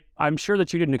I'm sure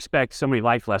that you didn't expect so many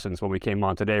life lessons when we came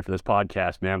on today for this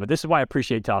podcast, man. But this is why I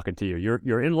appreciate talking to you.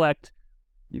 Your intellect,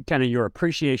 kind of your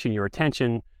appreciation, your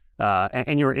attention,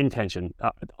 and your intention.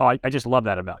 I just love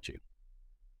that about you.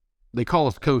 They call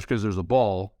us coach because there's a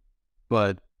ball,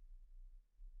 but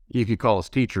you could call us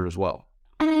teacher as well.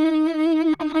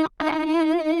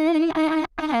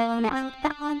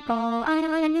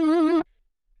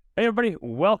 Hey, everybody.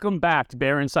 Welcome back to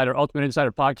Bear Insider, Ultimate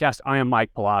Insider Podcast. I am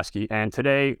Mike Pawlawski, and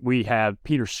today we have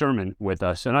Peter Sirmon with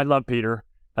us. And I love Peter.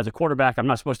 As a quarterback, I'm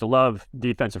not supposed to love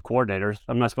defensive coordinators.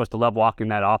 I'm not supposed to love walking in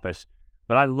that office.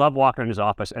 But I love walking in his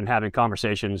office and having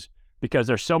conversations because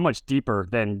they're so much deeper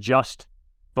than just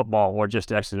football or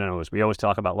just X's and O's. We always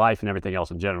talk about life and everything else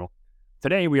in general.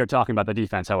 Today, we are talking about the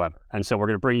defense, however. And so we're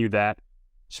going to bring you that.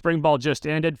 Spring ball just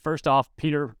ended. First off,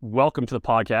 Peter, welcome to the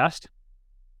podcast.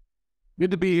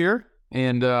 Good to be here.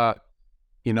 And, I'm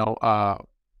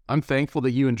thankful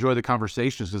that you enjoy the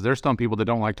conversations because there's some people that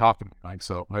don't like talking to me, Mike.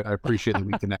 So I appreciate that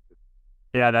we connected.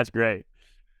 Yeah, that's great.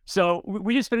 So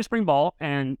we just finished spring ball,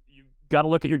 and you got to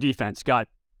look at your defense. Got,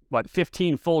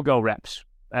 15 full go reps,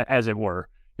 as it were,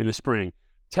 in the spring.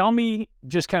 Tell me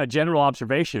just kind of general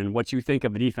observation, what you think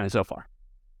of the defense so far.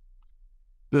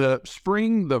 The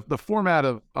spring, the format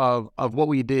of what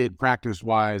we did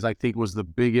practice-wise, I think was the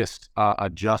biggest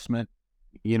adjustment.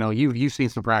 You know, you've seen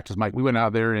some practice, Mike. We went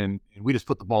out there and we just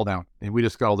put the ball down, and we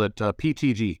just called it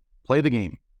PTG, play the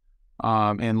game,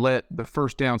 and let the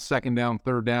first down, second down,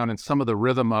 third down, and some of the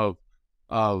rhythm of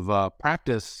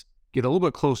practice get a little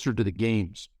bit closer to the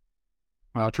games.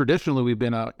 Traditionally, we've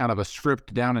been kind of a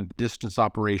stripped down and distance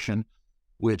operation,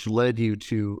 which led you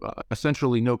to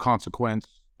essentially no consequence,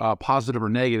 positive or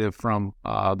negative, from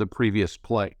the previous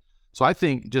play. So I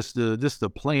think just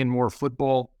the playing more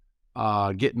football,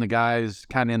 getting the guys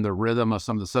kind of in the rhythm of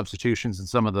some of the substitutions and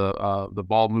some of the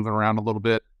ball moving around a little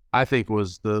bit, I think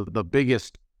was the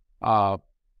biggest kind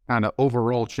of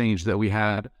overall change that we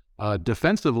had.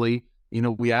 Defensively,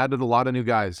 we added a lot of new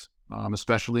guys,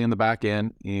 especially in the back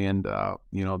end. And,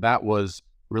 that was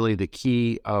really the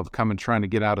key of trying to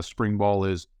get out of spring ball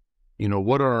is,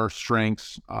 what are our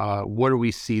strengths? What do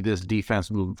we see this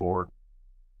defense moving forward?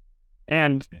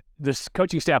 And this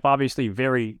coaching staff, obviously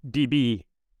very DB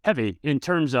heavy in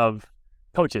terms of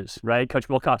coaches, right? Coach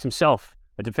Wilcox himself,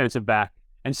 a defensive back.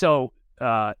 And so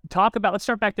let's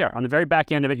start back there. On the very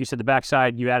back end of it, you said the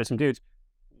backside, you added some dudes.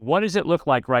 What does it look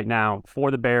like right now for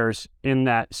the Bears in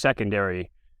that secondary?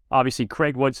 Obviously,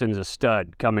 Craig Woodson's a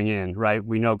stud coming in, right?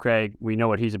 We know Craig. We know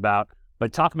what he's about.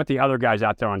 But talk about the other guys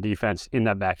out there on defense in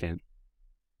that back end.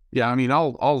 Yeah, I mean,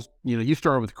 I'll you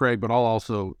start with Craig, but I'll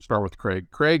also start with Craig.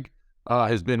 Craig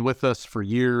has been with us for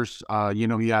years. He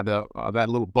had that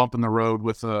little bump in the road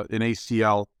with an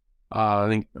ACL, I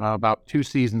think about 2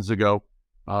 seasons ago.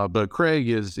 But Craig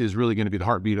is really going to be the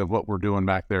heartbeat of what we're doing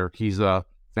back there. He's a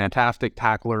fantastic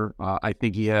tackler. I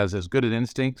think he has as good an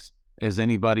instincts as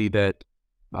anybody that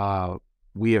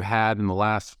we have had in the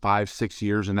last 5-6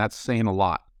 years, and that's saying a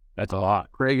lot. That's a lot.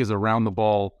 Craig is around the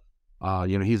ball.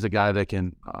 He's a guy that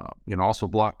can, also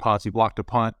block punts. He blocked a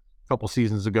punt a couple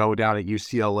seasons ago down at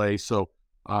UCLA. So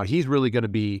he's really going to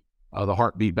be the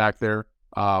heartbeat back there.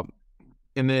 And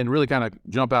then really kind of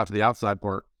jump out to the outside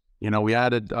part. We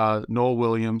added Noel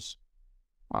Williams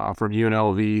from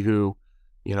UNLV, who,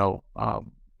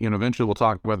 eventually we'll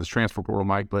talk about this transfer portal,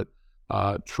 Mike, but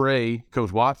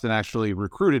Coach Watson actually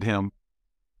recruited him,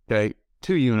 to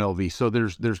UNLV. So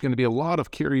there's going to be a lot of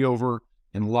carryover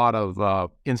and a lot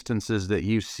of instances that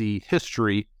you see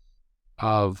history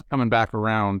of coming back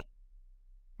around.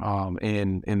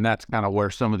 And that's kind of where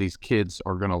some of these kids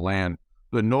are going to land.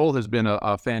 But Noel has been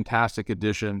a fantastic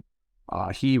addition.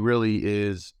 He really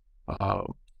is a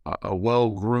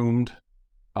well-groomed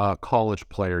college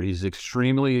player. He's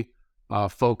extremely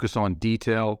focused on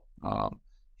detail.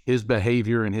 His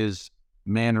behavior and his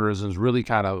mannerisms really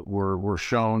kind of were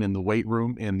shown in the weight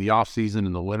room in the offseason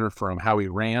in the winter, from how he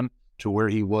ran to where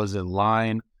he was in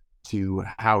line, to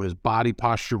how his body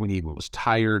posture when he was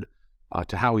tired,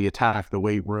 to how he attacked the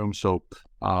weight room. So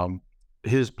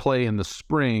his play in the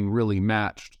spring really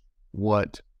matched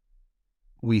what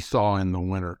we saw in the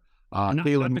winter. Not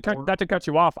to cut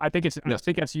you off, I think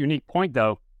that's a unique point,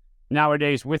 though.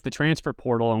 Nowadays, with the transfer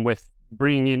portal and with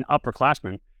bringing in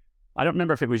upperclassmen, I don't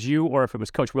remember if it was you or if it was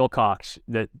Coach Wilcox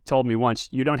that told me once,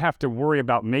 you don't have to worry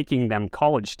about making them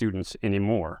college students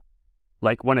anymore.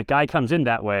 Like when a guy comes in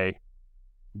that way,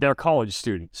 they're college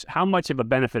students. How much of a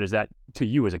benefit is that to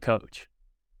you as a coach?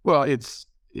 Well,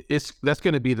 that's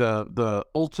going to be the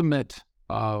ultimate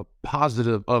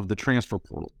positive of the transfer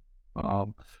portal,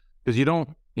 because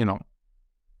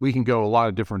we can go a lot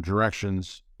of different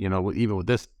directions. Even with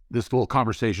this this little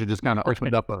conversation just kind of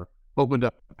opened up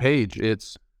a page.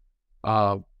 It's,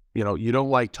 you don't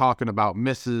like talking about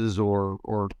misses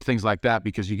or things like that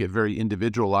because you get very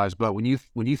individualized. But when you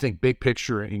think big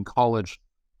picture in college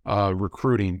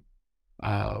recruiting,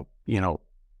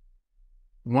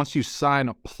 once you sign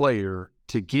a player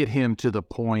to get him to the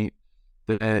point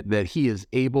that he is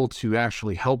able to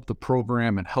actually help the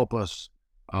program and help us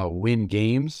win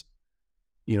games,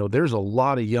 there's a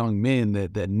lot of young men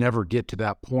that never get to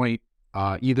that point,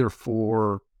 either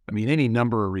for, any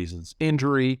number of reasons: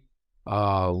 injury,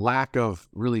 lack of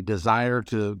really desire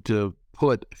to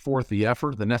put forth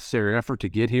the necessary effort to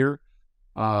get here,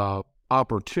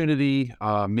 opportunity,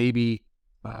 maybe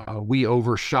we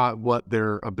overshot what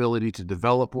their ability to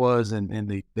develop was, and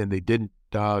they didn't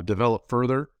develop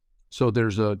further. So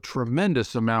there's a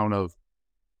tremendous amount of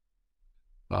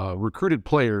recruited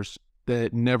players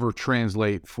that never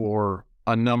translate for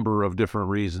a number of different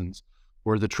reasons.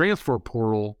 Where the transfer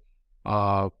portal,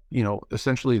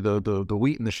 essentially the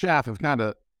wheat and the chaff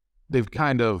they've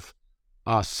kind of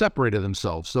separated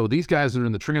themselves. So these guys that are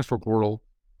in the transfer portal,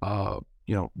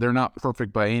 they're not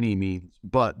perfect by any means,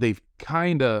 but they've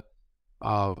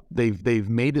they've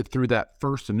made it through that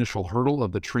first initial hurdle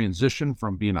of the transition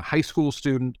from being a high school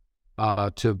student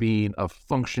to being a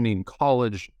functioning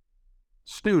college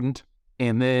student,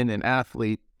 and then an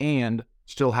athlete, and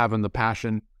still having the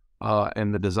passion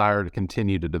and the desire to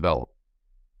continue to develop.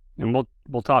 And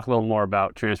we'll talk a little more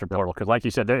about transfer portal, because like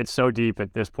you said, it's so deep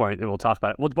at this point that we'll talk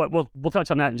about it. We'll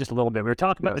touch on that in just a little bit. We were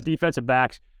talking about the defensive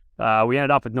backs. We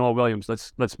ended up with Noah Williams.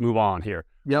 Let's move on here.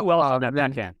 Yep. Who else on that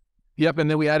backhand? Yep. And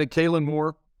then we added Kalen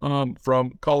Moore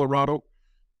from Colorado.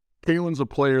 Kalen's a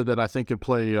player that I think could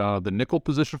play the nickel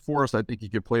position for us. I think he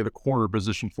could play the corner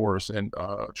position for us. And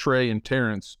Trey and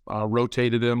Terrence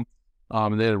rotated him.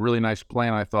 And they had a really nice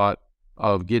plan, I thought,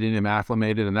 of getting him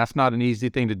acclimated. And that's not an easy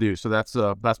thing to do. So that's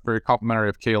very complimentary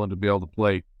of Kalen to be able to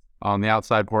play on the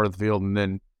outside part of the field, and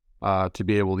then to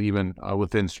be able to even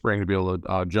within spring to be able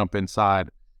to jump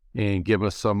inside and give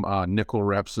us some nickel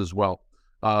reps as well.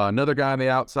 Another guy on the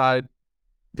outside,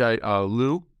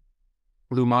 Lou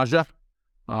Maja,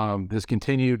 has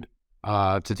continued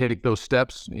to take those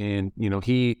steps. And,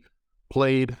 he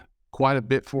played quite a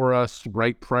bit for us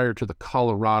right prior to the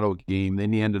Colorado game.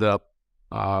 Then he ended up,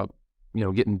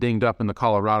 getting dinged up in the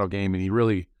Colorado game, and he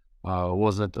really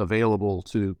wasn't available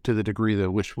to the degree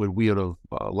that we would have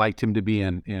liked him to be,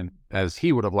 and as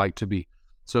he would have liked to be.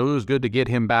 So it was good to get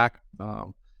him back.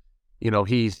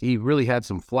 He really had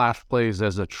some flash plays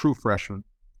as a true freshman,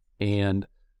 and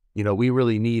we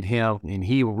really need him, and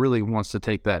he really wants to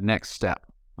take that next step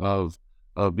of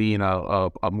being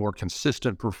a more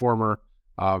consistent performer,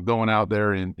 going out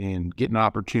there and getting an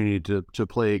opportunity to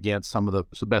play against some of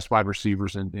the best wide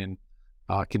receivers, and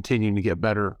continuing to get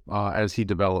better as he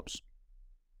develops.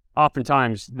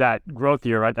 Oftentimes that growth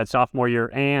year, right, that sophomore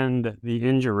year, and the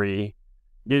injury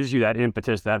gives you that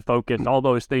impetus, that focus, all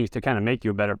those things to kind of make you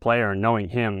a better player. And knowing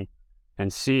him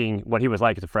and seeing what he was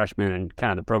like as a freshman and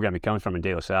kind of the program he comes from in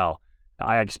De La Salle,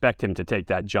 I expect him to take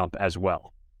that jump as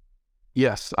well.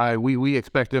 Yes, we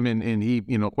expect him, and he,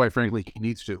 quite frankly, he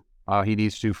needs to. He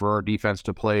needs to, for our defense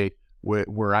to play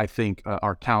where I think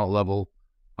our talent level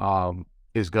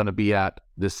is going to be at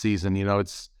this season.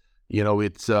 It's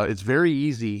very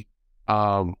easy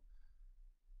to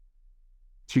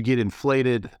get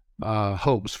inflated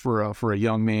hopes for a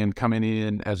young man coming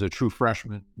in as a true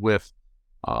freshman with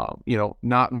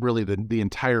not really the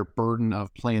entire burden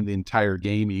of playing the entire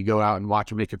game. You go out and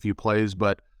watch him make a few plays,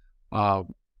 but I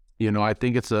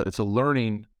think it's a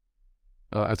learning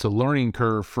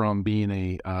curve from being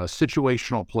a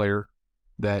situational player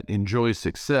that enjoys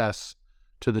success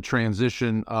to the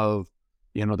transition of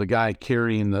the guy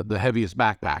carrying the heaviest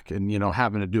backpack, and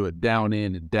having to do it down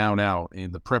in and down out,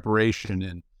 and the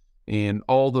preparation and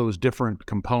all those different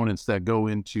components that go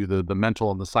into the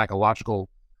mental and the psychological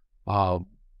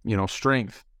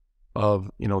strength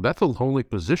of that's a lonely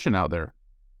position out there.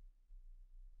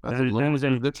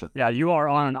 Yeah, you are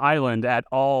on an island at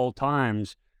all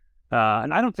times.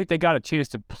 And I don't think they got a chance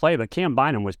to play, but Cam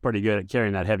Bynum was pretty good at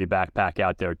carrying that heavy backpack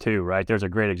out there too, right? There's a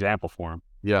great example for him.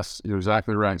 Yes, you're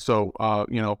exactly right. So,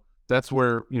 that's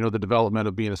where, the development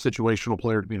of being a situational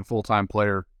player to being a full-time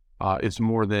player, it's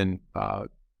more than,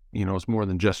 it's more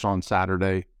than just on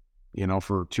Saturday,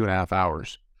 for 2.5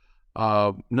 hours.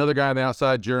 Another guy on the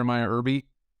outside, Jeremiah Irby,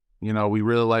 we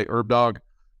really like Herb Dog,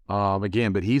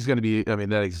 again, but he's going to be,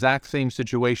 that exact same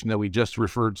situation that we just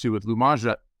referred to with Lou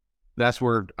Maja. That's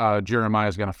where Jeremiah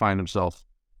is going to find himself.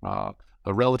 A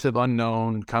relative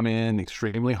unknown, come in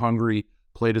extremely hungry,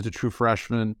 played as a true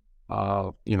freshman,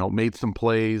 made some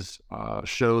plays,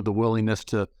 showed the willingness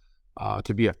to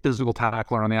to be a physical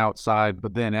tackler on the outside.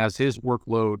 But then as his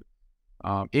workload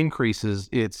increases,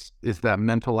 it's that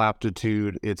mental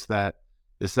aptitude, it's that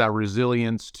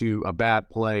resilience to a bad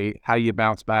play, how you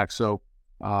bounce back. So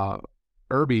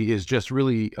Irby is just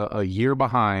really a year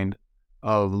behind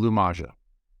of Lumaja.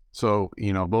 So,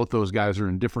 both those guys are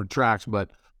in different tracks, but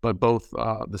both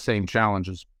the same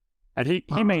challenges. And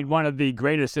he made one of the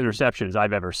greatest interceptions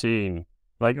I've ever seen.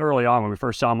 Like early on when we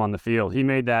first saw him on the field, he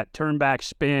made that turn back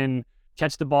spin,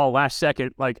 catch the ball last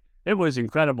second. Like, it was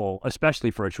incredible,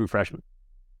 especially for a true freshman.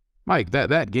 Mike,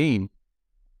 that game,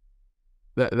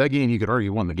 that game, you could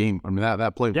argue won the game. I mean,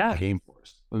 that play won the game for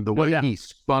us. The way he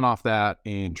spun off that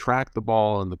and tracked the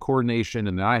ball and the coordination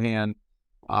and the eye hand,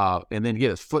 and then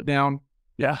get his foot down.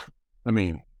 Yeah. I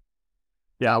mean,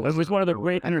 yeah, it was one of the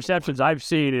great interceptions I've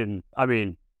seen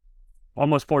in,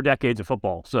 almost 4 decades of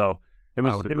football. So it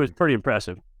was pretty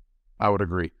impressive. I would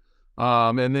agree.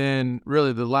 And then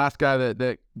really the last guy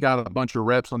that got a bunch of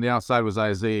reps on the outside was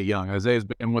Isaiah Young. Isaiah's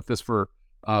been with us for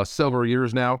several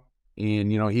years now.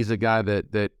 And, he's a guy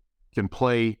that can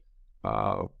play, he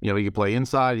can play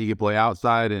inside, he can play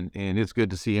outside, and it's good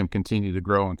to see him continue to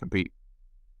grow and compete.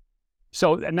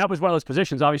 So, and that was one of those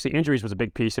positions. Obviously, injuries was a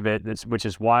big piece of it, which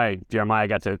is why Jeremiah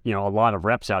got to, a lot of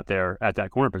reps out there at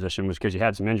that corner position, was because you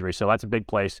had some injuries. So that's a big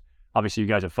place. Obviously, you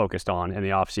guys have focused on in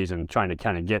the offseason, trying to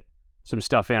kind of get some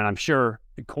stuff in. I'm sure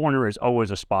the corner is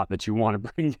always a spot that you want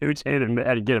to bring dudes in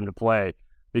and get them to play,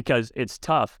 because it's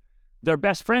tough. Their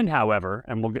best friend, however,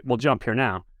 and we'll jump here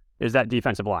now, is that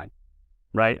defensive line,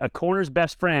 right? A corner's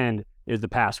best friend is the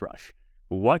pass rush.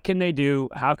 What can they do?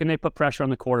 How can they put pressure on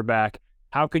the quarterback?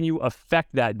 How can you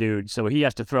affect that dude so he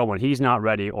has to throw when he's not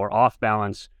ready or off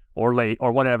balance or late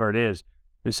or whatever it is?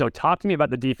 And so talk to me about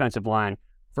the defensive line.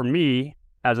 For me,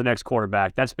 as an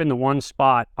ex-quarterback, that's been the one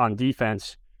spot on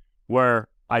defense where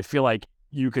I feel like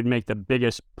you could make the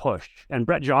biggest push. And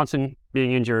Brett Johnson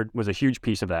being injured was a huge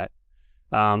piece of that.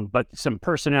 But some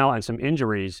personnel and some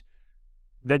injuries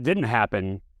that didn't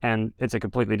happen, and it's a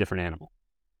completely different animal.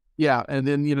 Yeah, and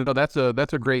then, that's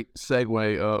a great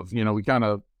segue of, we kind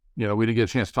of, we didn't get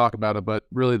a chance to talk about it, but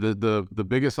really the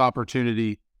biggest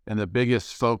opportunity and the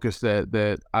biggest focus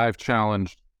that I've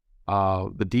challenged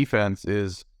the defense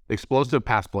is explosive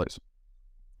pass plays.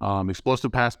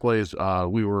 Explosive pass plays,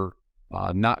 we were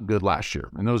not good last year.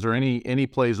 And those are any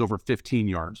plays over 15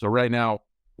 yards. So right now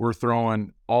we're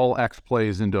throwing all X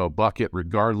plays into a bucket,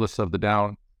 regardless of the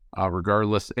down,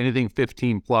 regardless, anything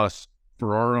 15 plus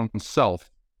for our own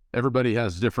self. Everybody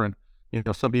has different,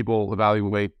 some people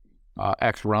evaluate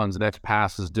X runs and X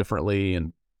passes differently.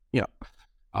 And,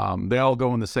 they all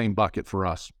go in the same bucket for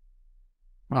us.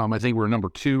 I think we're number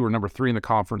 2 or number 3 in the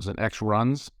conference in X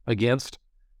runs against.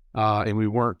 And we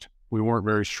weren't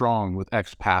very strong with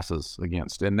X passes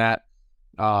against. And that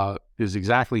is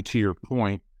exactly to your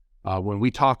point. When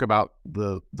we talk about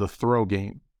the throw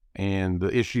game and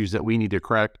the issues that we need to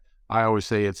correct, I always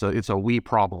say it's a we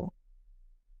problem.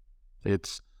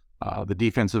 It's the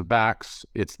defensive backs,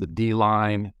 it's the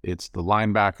D-line, it's the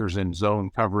linebackers in zone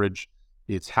coverage,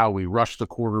 it's how we rush the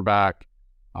quarterback,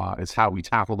 it's how we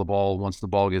tackle the ball once the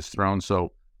ball gets thrown.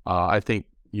 So I think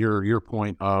your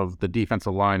point of the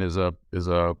defensive line is a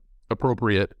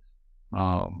appropriate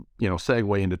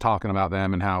segue into talking about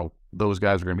them and how those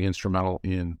guys are going to be instrumental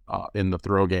in the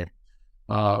throw game.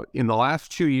 In the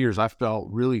last 2 years, I felt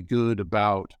really good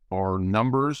about our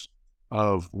numbers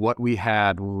of what we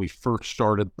had when we first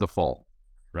started the fall.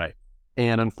 Right.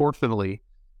 And unfortunately,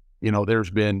 there's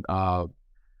been,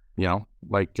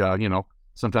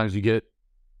 sometimes you get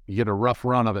a rough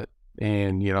run of it,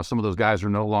 and, some of those guys are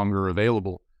no longer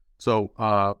available.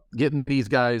 So getting these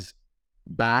guys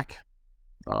back,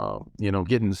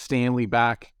 getting Stanley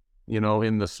back,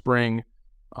 in the spring,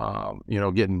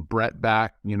 getting Brett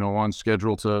back, on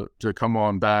schedule to come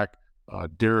on back,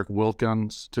 Derek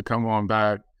Wilkins to come on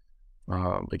back,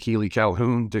 Akili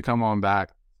Calhoun to come on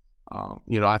back.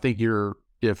 I think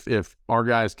if our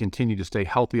guys continue to stay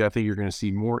healthy, I think you're going to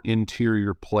see more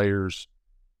interior players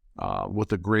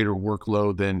with a greater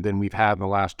workload than we've had in the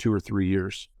last 2 or 3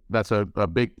 years. That's a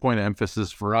big point of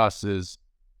emphasis for us is,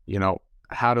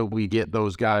 how do we get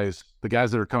those guys, the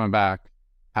guys that are coming back,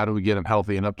 how do we get them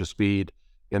healthy and up to speed?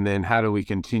 And then how do we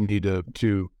continue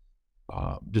to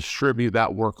distribute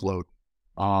that workload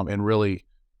and really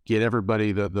get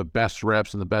everybody the best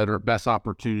reps and the best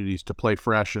opportunities to play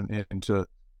fresh and to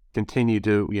continue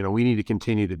to, we need to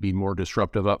continue to be more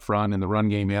disruptive up front in the run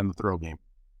game and the throw game.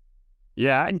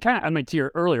 Yeah, and to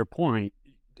your earlier point,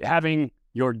 having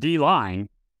your D-line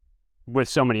with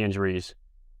so many injuries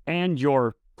and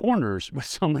your corners with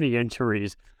so many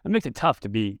injuries, it makes it tough to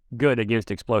be good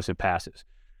against explosive passes.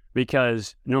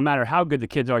 because no matter how good the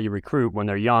kids are you recruit when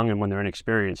they're young and when they're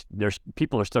inexperienced,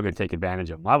 people are still going to take advantage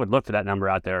of them. I would look for that number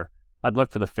out there. I'd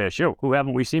look for the fish. Who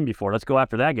haven't we seen before? Let's go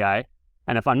after that guy.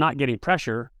 And if I'm not getting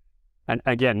pressure, and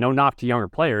again, no knock to younger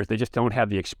players, they just don't have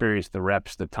the experience, the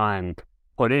reps, the time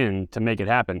put in to make it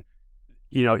happen.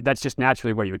 That's just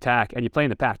naturally where you attack, and you play in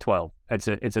the Pac-12.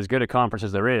 It's as good a conference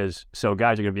as there is, so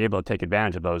guys are going to be able to take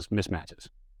advantage of those mismatches.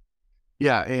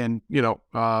 Yeah, and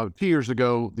 2 years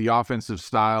ago, the offensive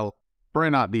style, probably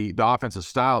not the offensive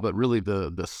style, but really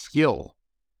the skill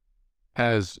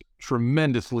has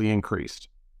tremendously increased.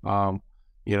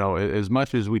 As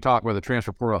much as we talk about the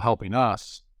transfer portal helping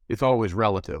us, it's always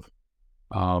relative.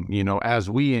 As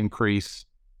we increase,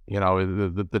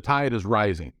 the tide is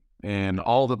rising, and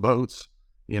all the boats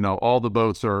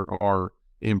are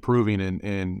improving.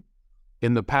 And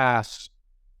in the past,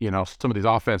 some of these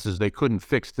offenses, they couldn't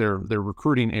fix their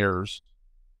recruiting errors.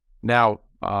 Now,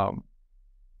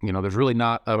 there's really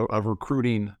not a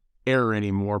recruiting error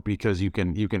anymore, because you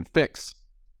can fix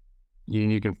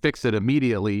it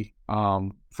immediately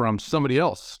from somebody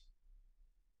else.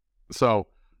 So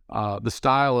the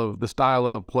style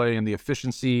of play and the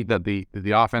efficiency that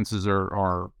the offenses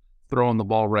are throwing the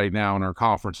ball right now in our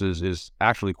conferences is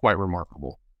actually quite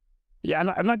remarkable.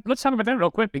 Yeah, and let's talk about that real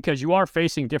quick, because you are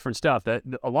facing different stuff. That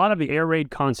a lot of the air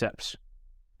raid concepts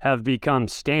have become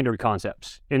standard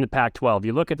concepts in the Pac-12.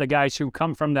 You look at the guys who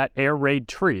come from that air raid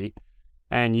tree,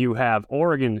 and you have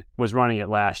Oregon was running it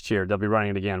last year. They'll be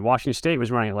running it again. Washington State was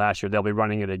running it last year. They'll be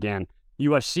running it again.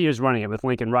 USC is running it with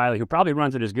Lincoln Riley, who probably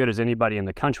runs it as good as anybody in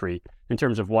the country in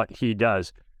terms of what he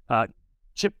does.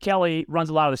 Chip Kelly runs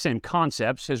a lot of the same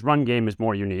concepts. His run game is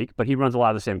more unique, but he runs a lot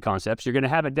of the same concepts. You're going to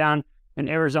have it down in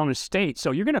Arizona State.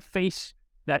 So you're going to face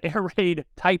that air raid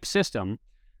type system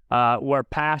where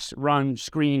pass, run,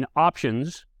 screen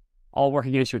options all work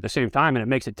against you at the same time, and it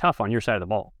makes it tough on your side of the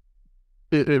ball.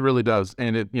 It really does.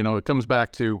 And it comes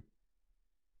back to,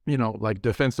 like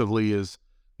defensively is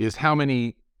how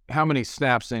many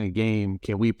snaps in a game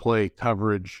can we play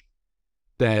coverage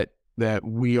that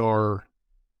we are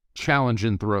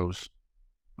challenging throws.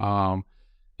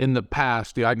 In the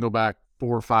past, I can go back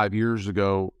 4 or 5 years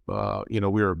ago, we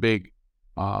were a big,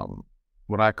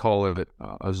 what I call it,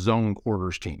 a zone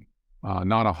quarters team,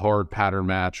 not a hard pattern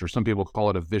match, or some people call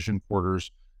it a vision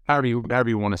quarters, however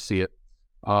you want to see it.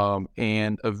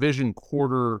 And a vision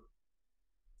quarter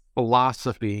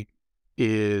philosophy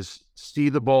is see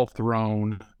the ball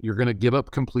thrown. You're going to give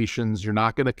up completions. You're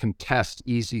not going to contest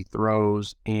easy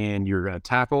throws, and you're going to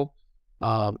tackle.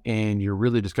 And you're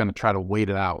really just going to try to wait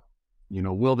it out.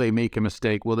 Will they make a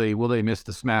mistake? Will they miss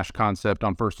the smash concept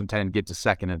on 1st and 10, get to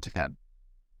 2nd and 10?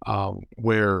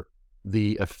 Where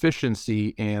the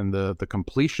efficiency and the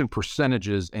completion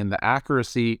percentages and the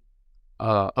accuracy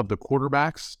of the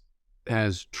quarterbacks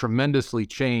has tremendously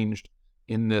changed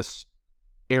in this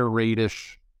air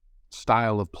raid-ish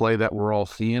style of play that we're all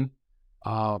seeing.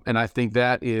 And I think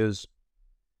you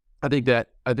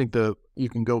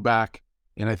can go back,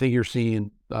 and I think you're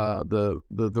seeing the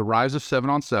rise of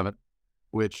 7-on-7,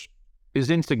 which is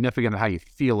insignificant in how you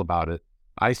feel about it.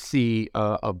 I see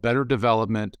a better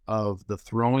development of the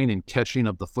throwing and catching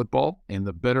of the football, and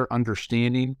the better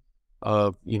understanding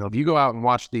of, if you go out and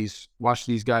watch these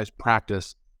guys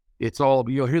practice,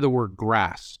 you'll hear the word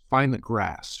grass, find the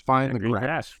grass, find the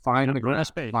grass, find the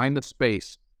grass, find the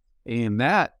space. And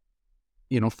that,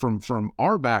 from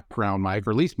our background, Mike,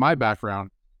 or at least my background,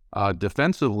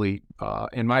 defensively,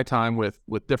 in my time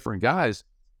with different guys,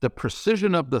 the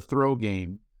precision of the throw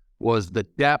game was the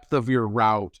depth of your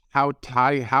route, how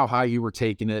high you were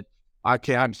taking it.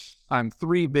 Okay, I'm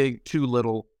 3 big, 2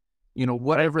 little,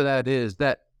 whatever that is,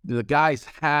 that the guys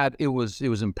had. It was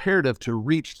imperative to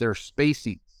reach their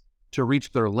spacing, to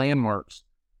reach their landmarks.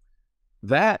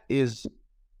 That is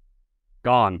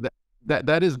gone.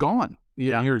 That is gone.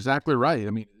 Yeah, you're exactly right.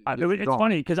 I mean, it's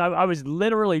funny because I was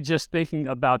literally just thinking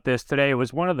about this today. It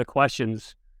was one of the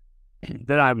questions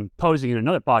that I'm posing in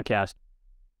another podcast.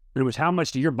 It was, how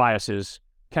much do your biases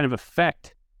kind of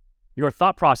affect your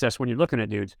thought process when you're looking at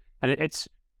dudes? And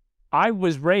I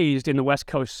was raised in the West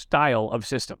Coast style of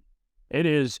system. It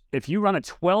is, if you run a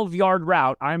 12-yard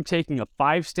route, I'm taking a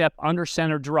 5-step under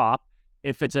center drop.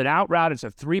 If it's an out route, it's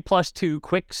a 3+2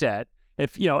 quick set.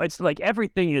 If, it's like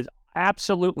everything is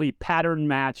absolutely pattern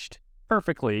matched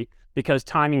perfectly because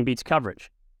timing beats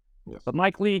coverage. Yes. But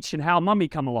Mike Leach and Hal Mummy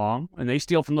come along, and they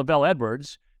steal from LaVell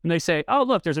Edwards, and they say, oh,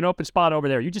 look, there's an open spot over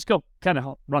there. You just go kind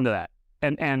of run to that.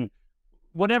 And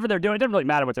whatever they're doing, it doesn't really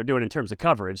matter what they're doing in terms of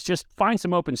coverage. Just find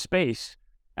some open space,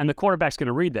 and the quarterback's going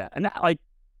to read that. And that,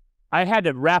 I had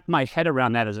to wrap my head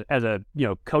around that as a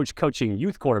coach coaching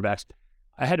youth quarterbacks.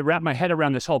 I had to wrap my head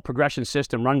around this whole progression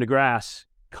system, run to grass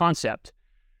concept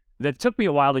that took me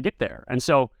a while to get there. And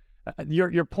so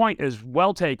your point is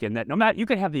well taken, that no matter, you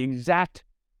can have the exact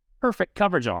perfect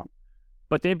coverage on,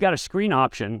 but they've got a screen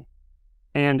option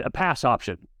and a pass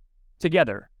option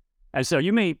together. And so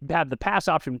you may have the pass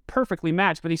option perfectly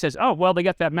matched, but he says, oh, well, they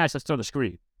got that mesh, let's throw the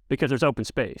screen because there's open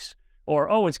space. Or,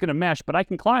 oh, it's going to mesh, but I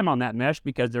can climb on that mesh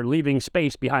because they're leaving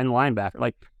space behind the linebacker.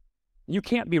 Like, you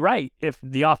can't be right if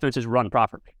the offense is run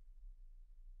properly.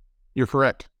 You're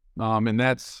correct. And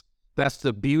that's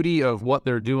the beauty of what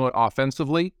they're doing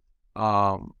offensively.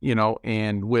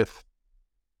 And with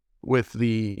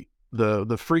the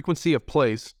frequency of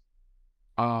plays,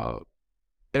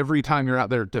 every time you're out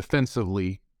there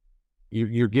defensively,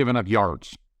 you're giving up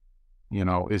yards.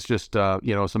 It's just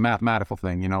it's a mathematical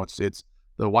thing. It's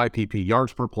the YPP,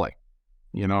 yards per play.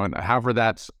 And however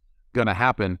that's going to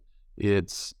happen,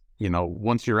 it's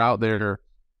once you're out there,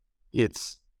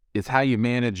 it's how you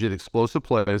manage it, explosive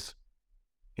plays,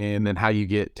 and then how you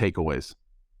get takeaways.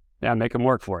 Yeah, make them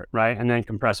work for it, right? And then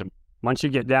compress them. Once you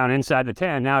get down inside the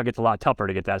 10, now it gets a lot tougher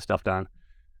to get that stuff done.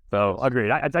 So, agreed.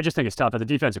 I just think it's tough as a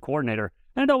defensive coordinator.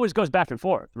 And it always goes back and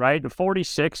forth, right? The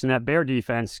 46 and that Bear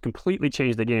defense completely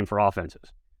changed the game for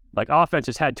offenses. Like,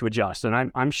 offenses had to adjust.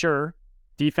 And I'm sure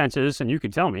defenses, and you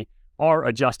can tell me, are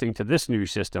adjusting to this new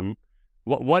system.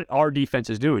 What are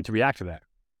defenses doing to react to that?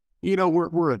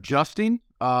 We're adjusting,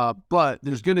 but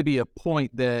there's going to be a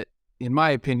point that, in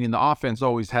my opinion, the offense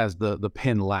always has the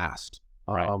pin last.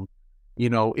 All right.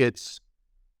 It's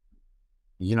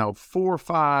 4 or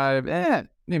 5,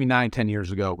 maybe 9, 10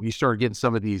 years ago, you started getting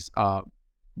some of these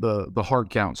the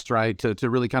hard counts, right, to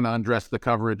really kind of undress the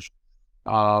coverage,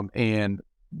 and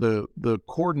the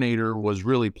coordinator was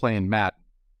really playing Madden.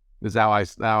 Is how I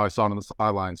saw it on the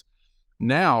sidelines.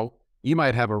 Now you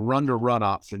might have a run to run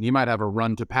option, you might have a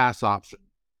run to pass option.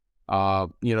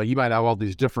 You might have all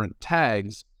these different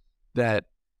tags that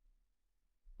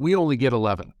we only get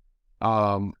 11.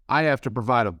 I have to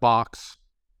provide a box.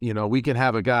 We can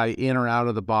have a guy in or out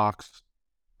of the box,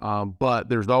 but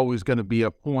there's always going to be a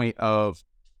point of,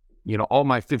 all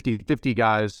my 50-50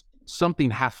 guys, something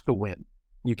has to win.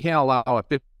 You can't allow a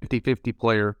 50-50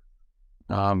 player,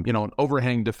 an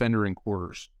overhang defender in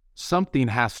quarters. Something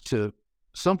has to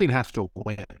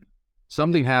win.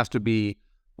 Something has to be,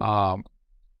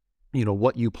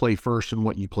 what you play first and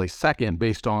what you play second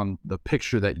based on the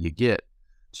picture that you get.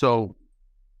 So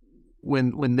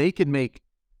when they can make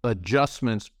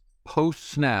adjustments post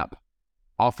snap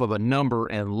off of a number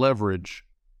and leverage,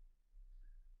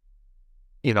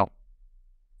 if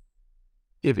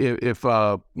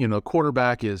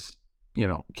quarterback is,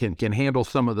 can handle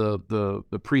some of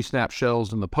the pre-snap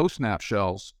shells and the post-snap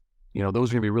shells, those are going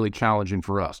to be really challenging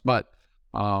for us. But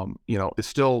it's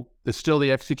still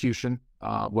the execution.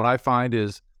 What I find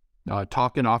is,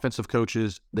 talking to offensive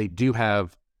coaches, they do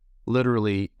have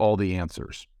literally all the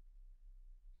answers.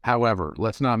 However,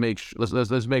 let's make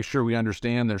sure we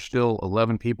understand there's still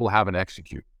 11 people haven't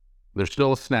execute. There's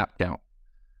still a snap count.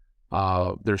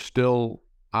 There's still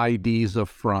IDs of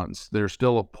fronts. There's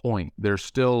still a point. There's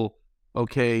still,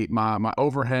 okay, my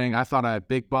overhang, I thought I had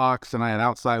big box and I had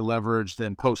outside leverage.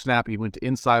 Then post snap, he went to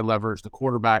inside leverage. The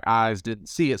quarterback eyes didn't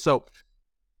see it. So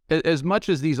as much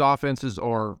as these offenses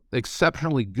are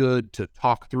exceptionally good to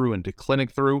talk through and to clinic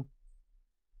through,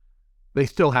 they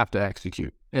still have to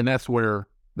execute. And that's where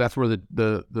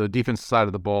the defensive side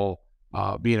of the ball,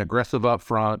 being aggressive up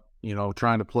front,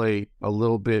 trying to play a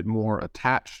little bit more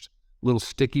attached, a little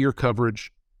stickier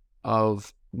coverage,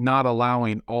 of not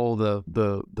allowing all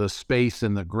the space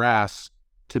in the grass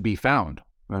to be found.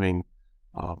 I mean,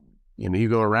 you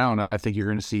go around, I think you're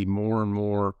going to see more and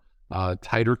more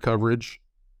tighter coverage,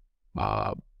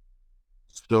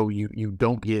 so you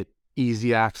don't get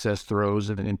easy access throws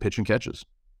and pitch and catches.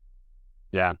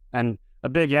 Yeah, and a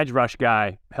big edge rush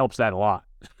guy helps that a lot.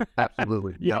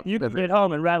 Absolutely. Yeah, you can get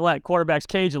home and rattle that quarterback's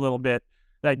cage a little bit.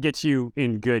 That gets you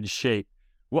in good shape.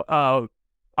 Well,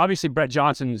 obviously, Brett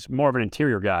Johnson's more of an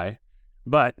interior guy,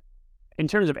 but in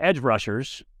terms of edge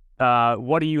rushers,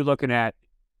 what are you looking at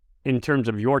in terms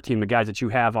of your team, the guys that you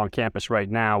have on campus right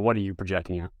now? What are you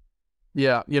projecting at?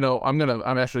 Yeah,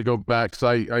 I'm actually go back because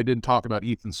I didn't talk about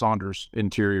Ethan Saunders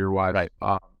interior wide. Right.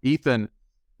 Ethan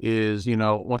is,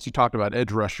 once you talked about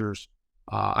edge rushers,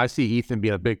 I see Ethan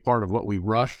being a big part of what we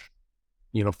rush,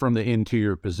 from the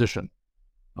interior position.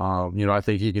 I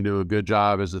think he can do a good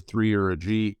job as a 3 or a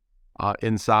G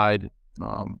inside.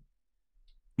 The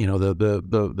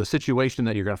situation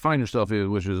that you're going to find yourself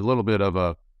in, which is a little bit of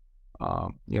a,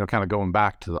 kind of going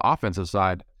back to the offensive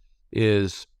side,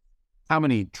 is how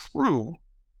many true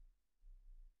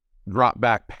drop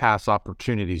back pass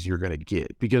opportunities you're going to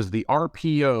get, because the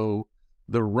RPO,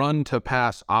 the run to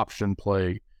pass option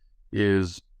play,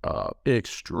 is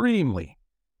extremely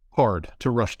hard to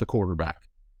rush the quarterback.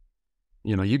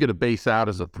 You get a base out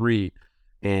as a 3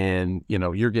 and,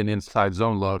 you're getting inside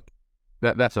zone look.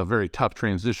 That's a very tough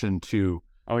transition to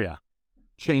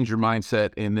change your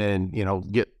mindset and then,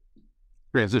 get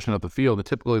transition up the field. And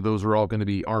typically those are all going to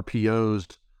be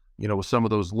RPOs, with some of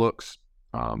those looks.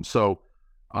 I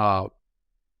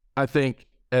think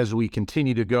as we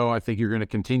continue to go, I think you're going to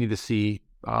continue to see,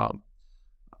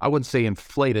 I wouldn't say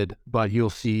inflated, but you'll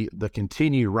see the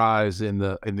continued rise in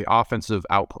the offensive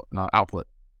output.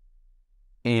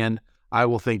 And I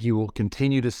will think you will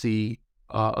continue to see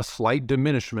a slight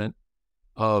diminishment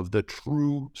of the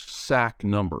true sack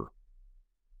number.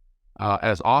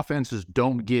 As offenses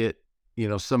don't get,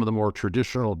 some of the more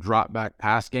traditional drop back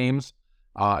pass games,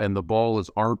 and the ball is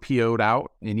RPO'd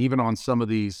out. And even on some of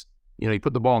these, you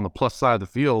put the ball on the plus side of the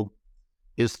field,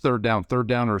 is third down,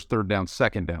 or is third down,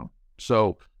 second down.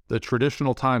 So the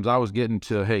traditional times I was getting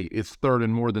to, hey, it's third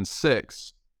and more than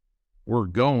 6, we're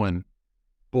going,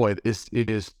 boy, it is,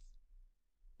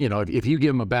 if you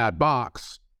give them a bad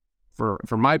box,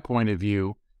 from my point of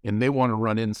view, and they want to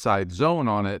run inside zone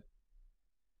on it,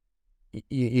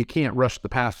 you can't rush the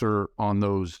passer on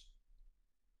those,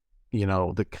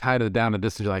 the kind of down and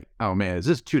distance. You're like, oh man, is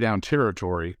this 2 down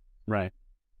territory? Right.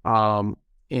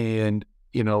 And,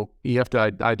 you have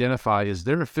to identify, is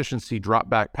their efficiency drop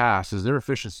back pass, is their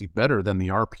efficiency better than the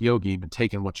RPO game and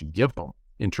taking what you give them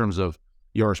in terms of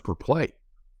yards per play?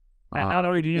 And not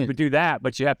only do you do that,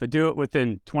 but you have to do it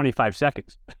within 25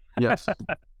 seconds. Yes.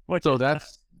 So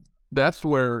that's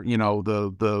where,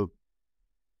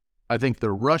 I think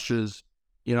the rushes,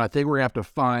 I think we're going to have to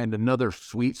find another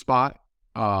sweet spot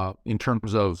in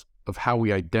terms of how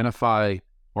we identify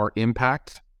our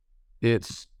impact.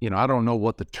 It's, I don't know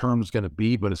what the term's going to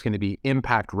be, but it's going to be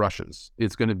impact rushes.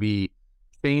 It's going to be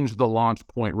change the launch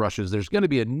point rushes. There's going to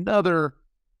be another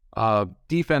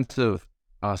defensive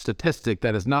statistic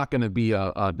that is not going to be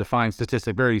a defined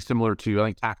statistic, very similar to, I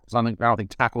think, tackles. I don't think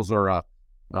tackles are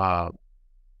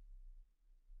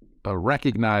a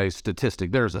recognized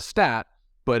statistic. There's a stat,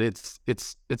 but it's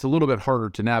a little bit harder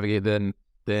to navigate than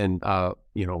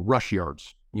rush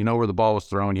yards. You know where the ball was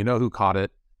thrown. You know who caught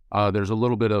it. There's a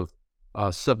little bit of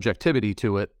subjectivity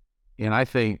to it, and I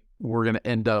think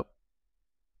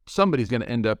somebody's going to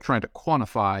end up trying to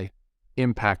quantify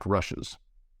impact rushes.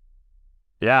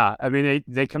 Yeah, I mean,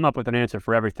 they come up with an answer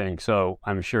for everything, so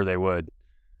I'm sure they would.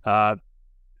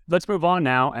 Let's move on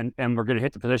now, and we're going to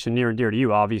hit the position near and dear to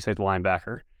you, obviously, the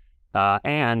linebacker.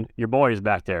 And your boy is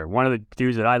back there. One of the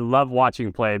dudes that I love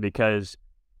watching play because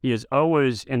he is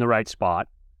always in the right spot,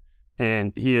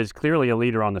 and he is clearly a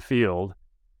leader on the field.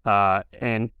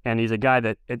 And he's a guy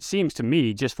that, it seems to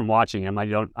me, just from watching him, I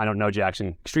don't know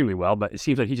Jackson extremely well, but it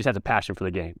seems like he just has a passion for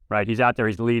the game, right? He's out there,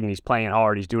 he's leading, he's playing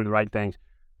hard, he's doing the right things.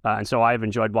 And so I've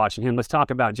enjoyed watching him. Let's talk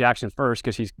about Jackson first,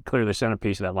 because he's clearly the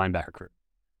centerpiece of that linebacker crew.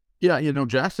 Yeah,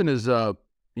 Jackson is,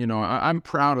 I'm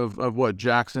proud of what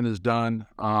Jackson has done,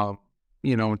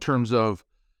 in terms of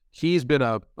he's been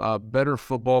a better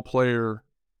football player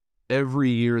every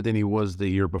year than he was the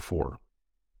year before.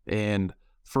 And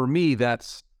for me,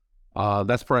 that's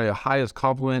probably the highest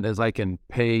compliment as I can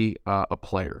pay a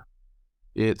player.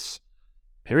 It's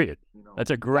period.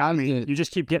 That's a great, you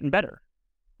just keep getting better.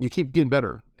 You keep getting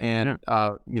better. And,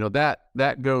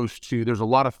 that goes to, there's a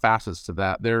lot of facets to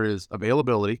that. There is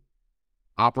availability,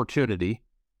 opportunity,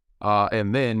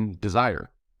 and then desire.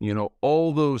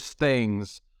 All those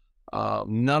things,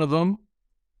 none of them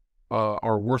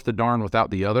are worth the darn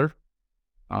without the other.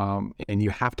 And you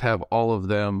have to have all of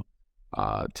them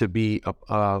to be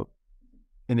a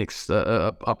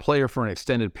player for an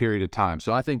extended period of time.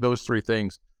 So I think those 3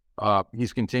 things,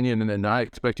 he's continuing, and I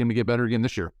expect him to get better again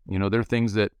this year. There are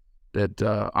things that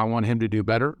I want him to do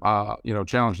better,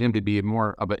 challenge him to be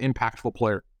more of an impactful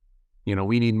player.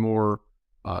 We need more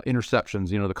interceptions.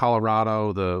 The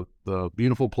Colorado, the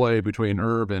beautiful play between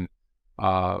Herb and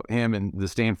him and the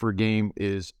Stanford game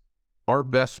is our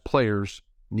best players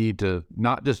need to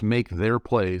not just make their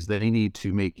plays, they need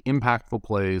to make impactful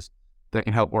plays that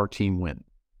can help our team win.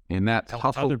 And that's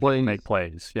hustle plays. Make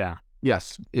plays, yeah.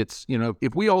 Yes, it's,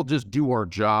 if we all just do our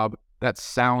job, that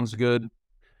sounds good,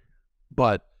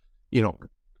 but the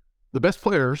best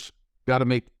players got to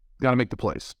make the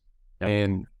plays.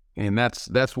 Yep. And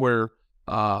that's where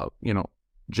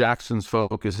Jackson's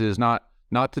focus is, not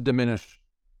to diminish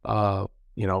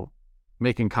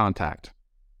making contact.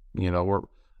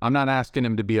 I'm not asking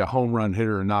him to be a home run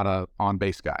hitter and not a on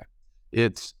base guy.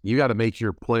 It's, you got to make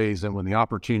your plays, and when the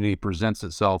opportunity presents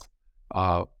itself,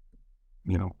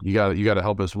 you got to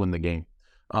help us win the game.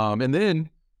 And then,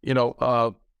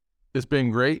 it's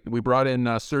been great. We brought in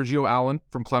Sergio Allen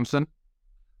from Clemson.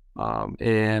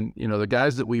 And, the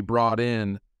guys that we brought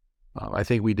in, I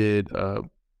think we did,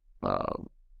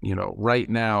 right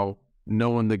now,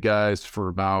 knowing the guys for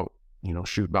about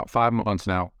 5 months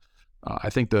now. I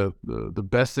think the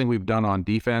best thing we've done on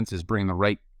defense is bring the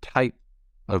right type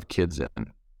of kids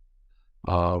in.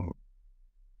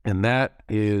 And that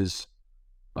is,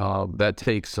 that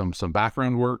takes some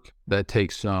background work, that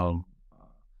takes some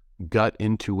gut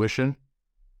intuition,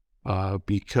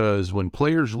 because when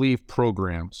players leave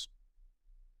programs,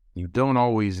 you don't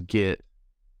always get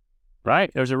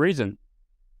there's a reason,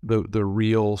 the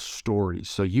real stories.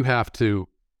 So you have to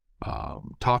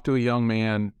talk to a young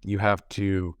man. You have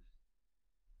to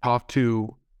talk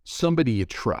to somebody you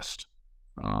trust,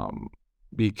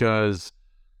 because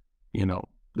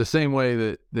the same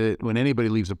way that when anybody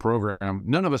leaves a program,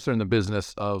 none of us are in the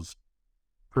business of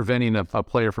preventing a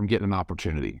player from getting an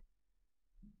opportunity.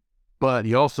 But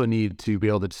you also need to be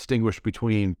able to distinguish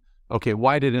between, okay,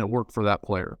 why didn't it work for that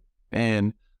player?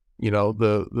 And,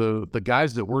 the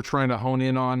guys that we're trying to hone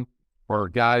in on are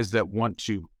guys that want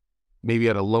to, maybe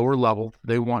at a lower level,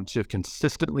 they want to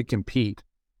consistently compete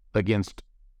against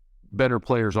better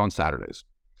players on Saturdays.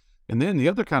 And then the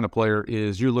other kind of player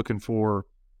is you're looking for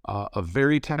a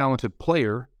very talented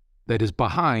player that is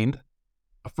behind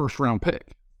a first-round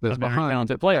pick. That's behind a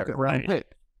talented player, right?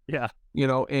 Pick. Yeah.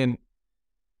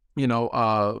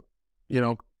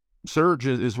 Serge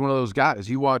is one of those guys.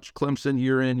 You watch Clemson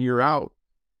year in, year out.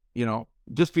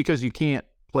 Just because you can't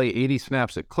play 80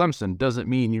 snaps at Clemson doesn't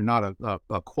mean you're not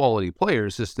a quality player.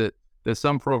 It's just that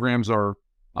some programs are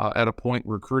at a point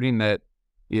recruiting that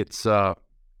it's they're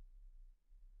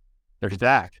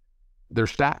stacked. They're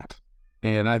stacked.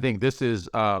 And I think this is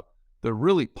the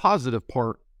really positive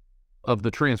part of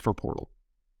the transfer portal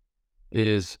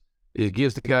is it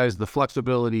gives the guys the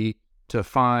flexibility to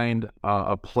find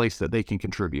a place that they can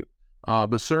contribute.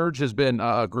 But Serge has been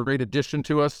a great addition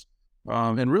to us.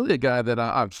 And really a guy that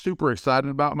I'm super excited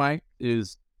about, Mike,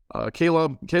 is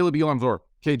Caleb Elamzor,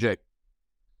 KJ.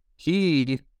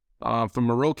 He, from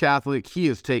Monroe Catholic, he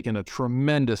has taken a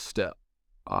tremendous step.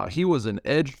 He was an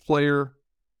edge player,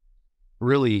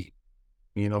 really,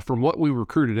 from what we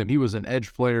recruited him, he was an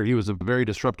edge player. He was a very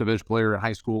disruptive edge player in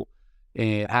high school.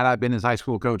 And had I been his high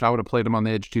school coach, I would have played him on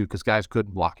the edge too, because guys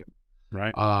couldn't block him.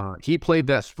 Right. He played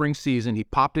that spring season. He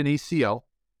popped an ACL,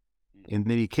 and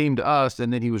then he came to us,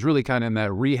 and then he was really kind of in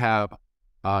that rehab,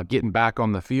 getting back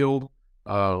on the field.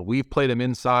 We've played him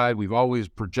inside. We've always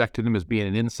projected him as being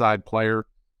an inside player.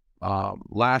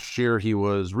 Last year, he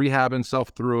was rehabbing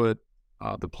himself through it.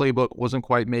 The playbook wasn't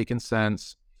quite making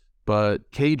sense, but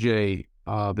KJ,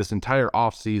 this entire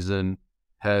offseason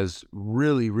has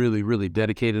really, really, really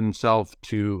dedicated himself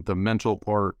to the mental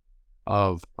part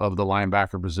of the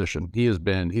linebacker position. He's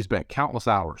spent countless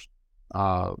hours,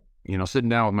 sitting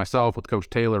down with myself, with Coach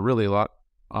Taylor, really a lot,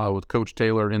 with Coach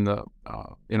Taylor in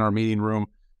our meeting room,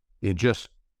 it just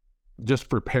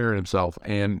prepared himself.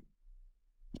 And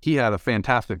he had a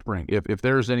fantastic spring. If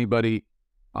there's anybody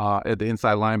at the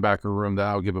inside linebacker room that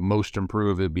I would give a most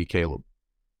improved, it'd be Caleb.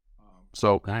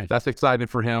 So nice. That's exciting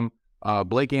for him.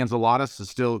 Blake Anzalatis is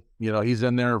still, he's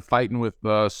in there fighting with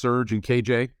Serge and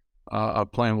KJ,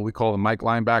 playing what we call the Mike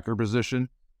linebacker position.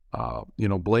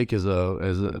 Blake is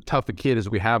as tough a kid as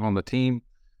we have on the team.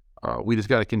 We just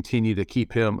got to continue to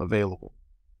keep him available.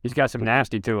 He's got some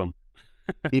nasty to him.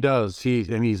 He does. He's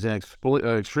an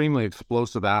extremely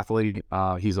explosive athlete.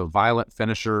 He's a violent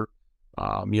finisher.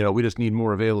 We just need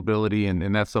more availability,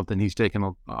 and that's something he's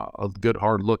taken a good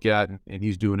hard look at, and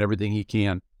he's doing everything he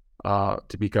can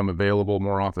to become available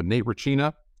more often. Nate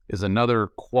Ricina is another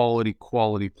quality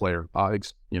player.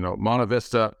 Monta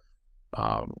Vista,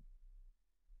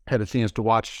 had a chance to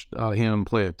watch him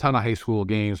play a ton of high school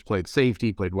games, played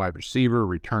safety, played wide receiver,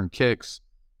 returned kicks,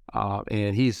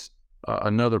 and he's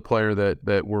another player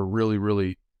that we're really,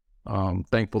 really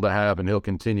thankful to have, and he'll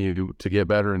continue to get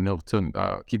better, and he'll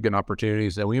keep getting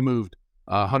opportunities. And we moved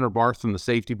Hunter Barth from the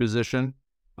safety position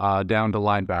down to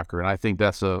linebacker, and I think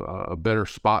that's a better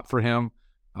spot for him.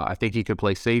 I think he could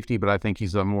play safety, but I think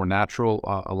he's a more natural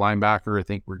a linebacker. I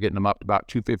think we're getting him up to about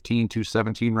 215,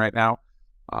 217 right now.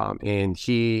 And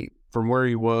he, from where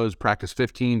he was practice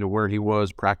 15 to where he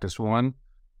was practice 1,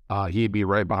 he'd be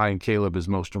right behind Caleb as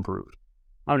most improved.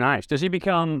 Oh, nice. Does he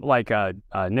become like a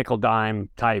nickel dime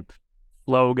type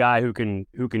flow guy who can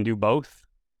do both?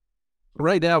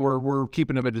 Right now, we're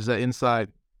keeping him as that inside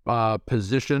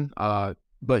position.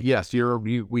 But yes,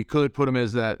 we could put him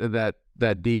as that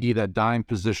DD, that dime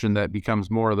position that becomes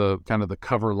more of the kind of the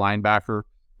cover linebacker.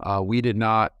 We did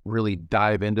not really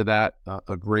dive into that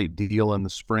a great deal in the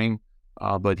spring,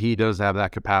 but he does have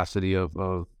that capacity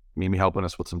of maybe helping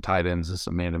us with some tight ends and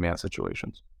some man-to-man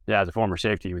situations. Yeah, as a former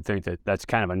safety, you would think that that's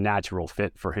kind of a natural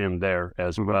fit for him there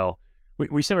as well.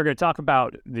 We said we're going to talk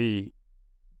about the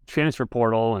transfer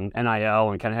portal and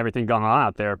NIL and kind of everything going on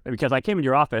out there, because I came in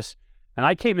your office and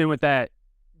I came in with that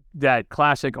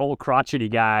classic old crotchety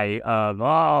guy of,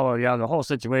 oh, yeah, the whole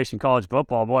situation, college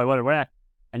football, boy, what.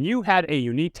 And you had a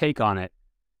unique take on it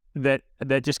that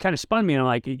just kind of spun me, and I'm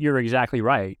like, you're exactly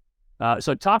right.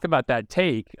 So talk about that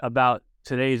take about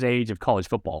today's age of college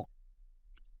football.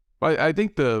 I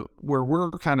think where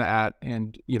we're kind of at,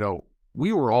 and,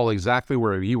 we were all exactly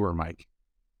where you were, Mike.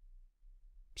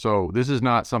 So this is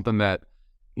not something that,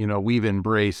 we've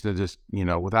embraced and just,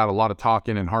 without a lot of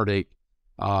talking and heartache.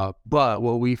 But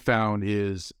what we found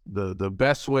is the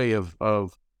best way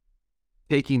of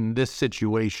taking this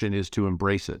situation is to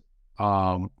embrace it.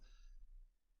 How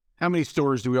many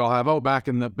stories do we all have? Oh, back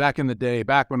in the day,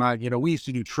 back when we used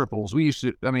to do triples. We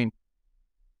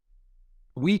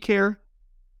care,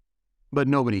 but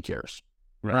nobody cares,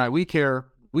 right? We care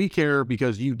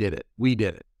because you did it. We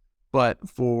did it. But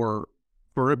for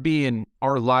it being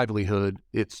our livelihood,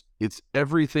 it's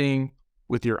everything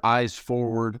with your eyes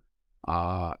forward.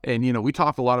 And we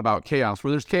talk a lot about chaos.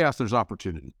 Where there's chaos, there's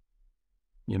opportunity.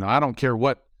 I don't care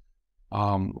what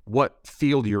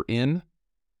field you're in.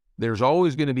 There's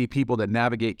always going to be people that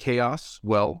navigate chaos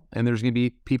well, and there's going to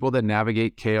be people that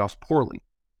navigate chaos poorly.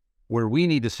 Where we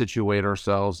need to situate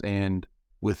ourselves and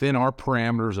within our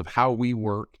parameters of how we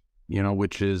work,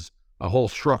 which is a whole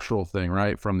structural thing,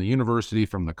 right? From the university,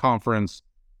 from the conference,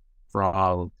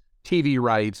 from TV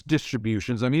rights,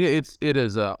 distributions. I mean, it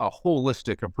is a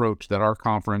holistic approach that our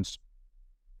conference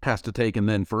has to take. And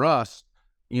then for us,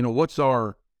 what's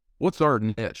our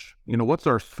niche? What's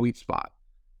our sweet spot?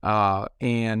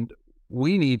 And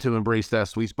we need to embrace that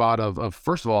sweet spot of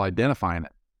first of all, identifying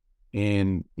it.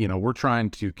 And, we're trying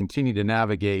to continue to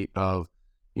navigate of,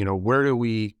 where do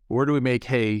we make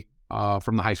hay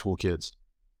from the high school kids?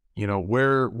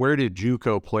 Where did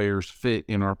JUCO players fit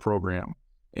in our program?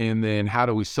 And then how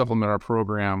do we supplement our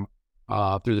program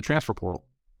through the transfer portal?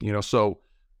 So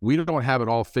we don't have it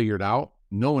all figured out.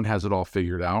 No one has it all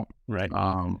figured out. Right.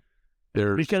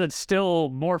 Because it's still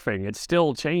morphing. It's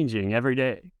still changing every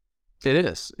day. It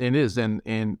is.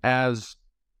 And as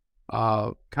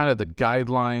kind of the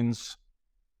guidelines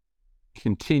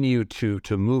continue to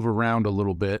move around a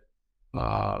little bit,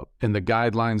 and the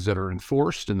guidelines that are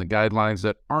enforced and the guidelines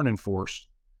that aren't enforced,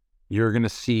 you're going to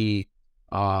see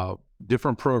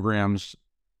different programs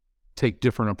take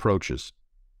different approaches.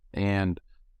 And,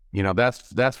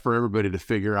 that's for everybody to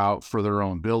figure out for their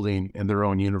own building and their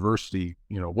own university.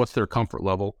 What's their comfort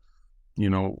level?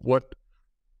 What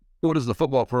does the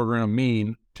football program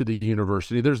mean to the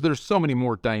university? There's so many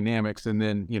more dynamics. And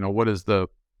then, what is the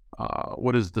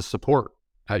support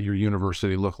at your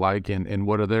university look like, and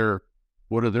what are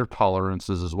their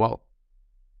tolerances as well?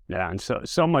 Yeah, and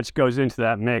so much goes into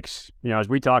that mix. As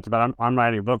we talked about, I'm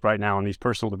writing a book right now on these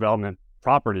personal development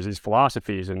properties, these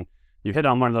philosophies, and you hit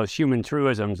on one of those human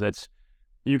truisms that's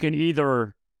you can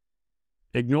either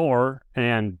ignore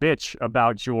and bitch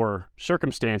about your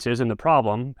circumstances and the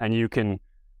problem, and you can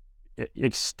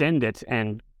extend it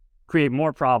and create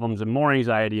more problems and more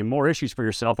anxiety and more issues for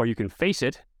yourself, or you can face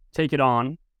it, take it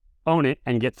on, own it,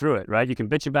 and get through it, right? You can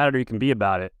bitch about it or you can be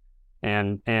about it.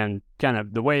 And kind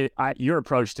of the way your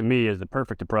approach to me is the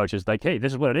perfect approach is like, hey,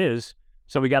 this is what it is.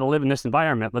 So we got to live in this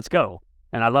environment. Let's go.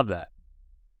 And I love that.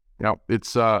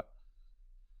 It's,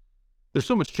 there's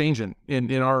so much changing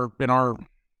in our,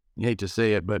 you hate to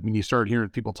say it, but when you start hearing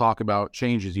people talk about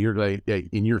changes, you're like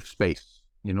in your space,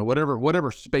 whatever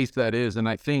space that is. And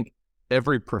I think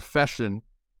every profession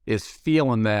is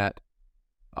feeling that.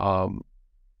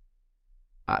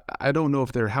 I don't know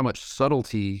how much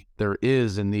subtlety there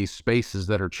is in these spaces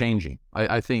that are changing.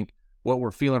 I think what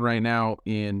we're feeling right now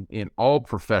in all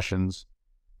professions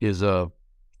is a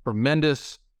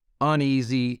tremendous,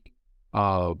 uneasy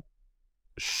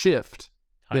shift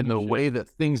in the way that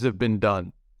things have been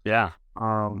done. Yeah.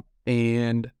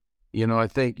 And, I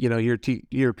think, you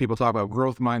hear people talk about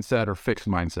growth mindset or fixed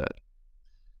mindset.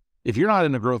 If you're not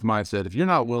in a growth mindset, if you're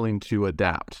not willing to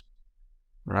adapt,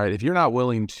 right? If you're not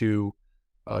willing to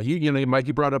Mike,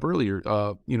 you brought up earlier,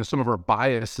 some of our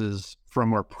biases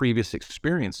from our previous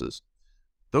experiences.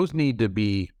 Those need to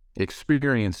be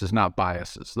experiences, not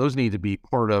biases. Those need to be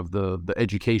part of the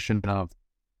education of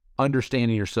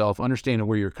understanding yourself, understanding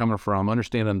where you're coming from,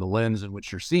 understanding the lens in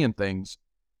which you're seeing things,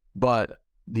 but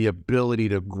the ability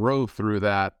to grow through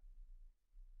that,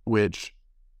 which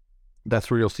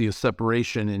that's where you'll see a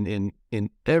separation in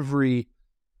every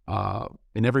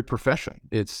profession.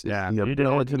 It's Yeah, the you delve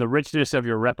ability. into the richness of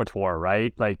your repertoire,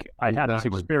 right? Like I had this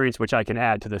Exactly. experience, which I can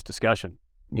add to this discussion.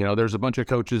 There's a bunch of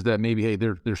coaches that maybe, hey,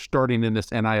 they're starting in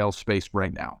this NIL space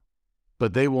right now,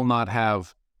 but they will not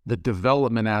have the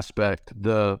development aspect,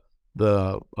 the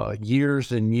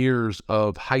years and years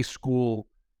of high school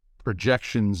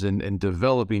projections and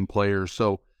developing players.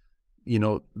 So,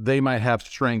 they might have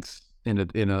strengths in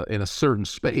a certain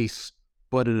space,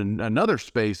 but in another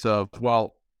space of,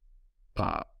 well,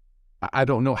 I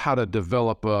don't know how to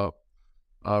develop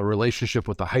a relationship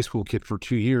with a high school kid for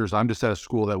 2 years. I'm just at a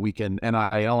school that we can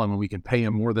NIL him and we can pay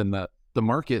him more than the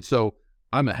market. So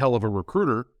I'm a hell of a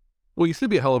recruiter. Well, you should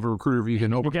be a hell of a recruiter if you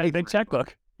can You got a big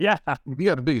checkbook. Yeah. If you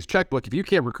got the biggest checkbook, if you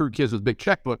can't recruit kids with a big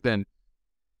checkbook, then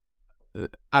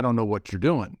I don't know what you're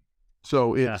doing.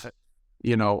 So it's,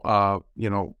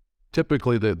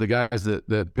 typically the guys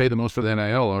that pay the most for the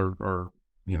NIL are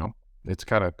it's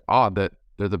kind of odd that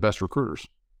they're the best recruiters.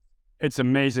 It's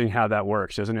amazing how that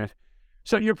works, isn't it?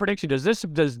 So your prediction, does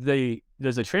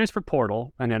the transfer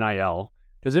portal and NIL,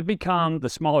 does it become the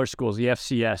smaller schools, the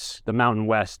FCS, the Mountain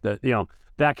West,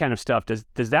 that kind of stuff?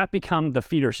 Does that become the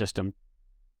feeder system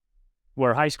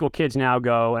where high school kids now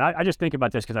go? And I just think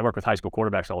about this because I work with high school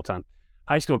quarterbacks all the time.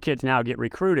 High school kids now get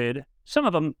recruited. Some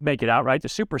of them make it out, right? The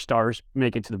superstars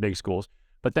make it to the big schools.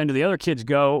 But then do the other kids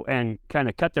go and kind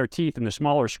of cut their teeth in the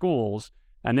smaller schools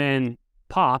and then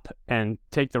pop and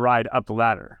take the ride up the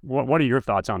ladder? What are your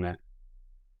thoughts on that?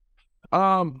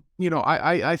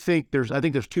 I think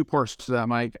there's 2 parts to that,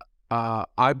 Mike.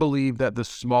 I believe that the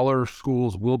smaller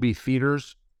schools will be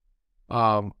feeders.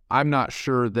 I'm not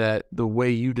sure that the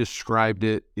way you described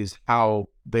it is how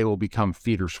they will become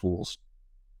feeder schools.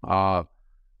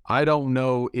 I don't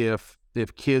know if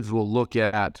kids will look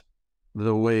at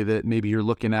the way that maybe you're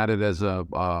looking at it as a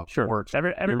sure.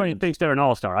 Everybody thinks they're an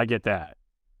all-star. I get that.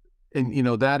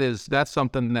 And that's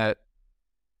something that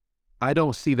I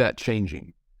don't see that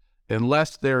changing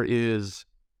unless there is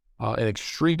an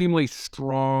extremely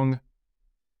strong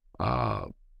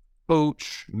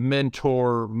coach,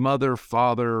 mentor, mother,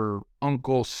 father,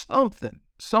 uncle,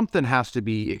 something has to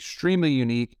be extremely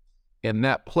unique, and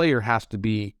that player has to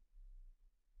be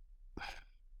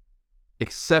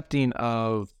accepting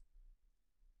of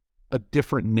a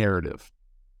different narrative.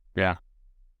 Yeah.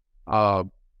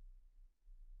 And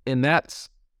that's,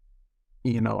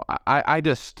 we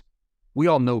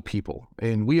all know people,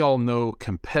 and we all know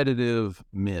competitive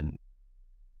men,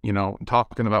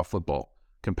 talking about football,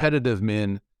 competitive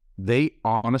men, they,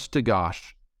 honest to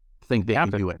gosh, think they can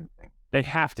do anything. They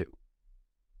have to.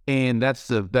 And that's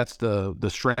the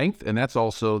strength, and that's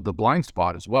also the blind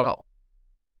spot as well.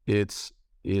 It's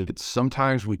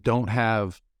sometimes we don't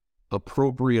have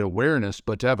appropriate awareness,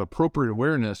 but to have appropriate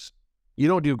awareness, you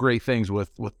don't do great things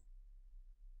with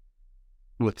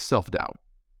self-doubt.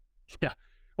 Yeah.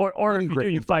 Or if you do,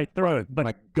 you fight through it. But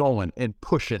like going and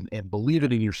pushing and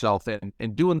believing in yourself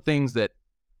and doing things that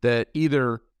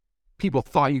either people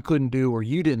thought you couldn't do or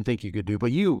you didn't think you could do,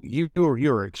 but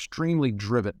you're extremely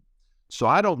driven. So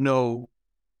I don't know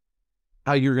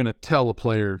how you're going to tell a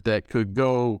player that could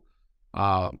go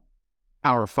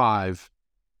Power 5,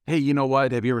 hey, you know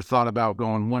what? Have you ever thought about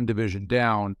going one division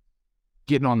down,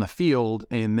 getting on the field,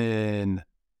 and then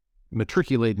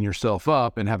matriculating yourself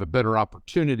up and have a better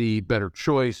opportunity, better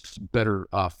choice, better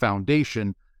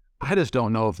foundation? I just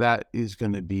don't know if that is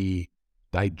going to be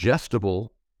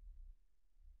digestible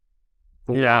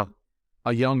for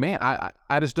a young man.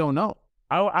 I just don't know.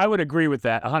 I would agree with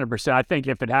that 100%. I think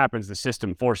if it happens, the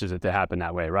system forces it to happen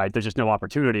that way, right? There's just no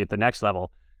opportunity at the next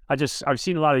level. I've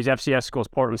seen a lot of these FCS schools,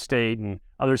 Portland State and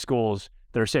other schools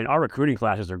that are saying our recruiting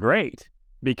classes are great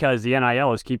because the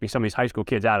NIL is keeping some of these high school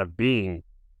kids out of being,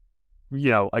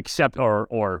 accept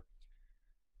or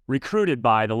recruited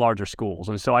by the larger schools.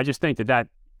 And so I just think that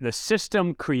the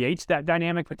system creates that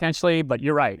dynamic potentially, but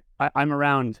you're right. I'm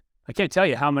around, I can't tell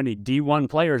you how many D1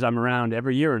 players I'm around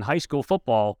every year in high school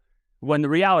football, when the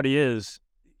reality is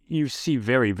you see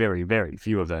very, very, very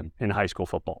few of them in high school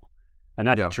football. And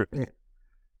that's true.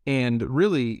 And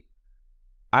really,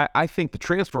 I think the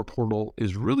transfer portal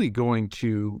is really going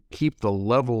to keep the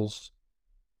levels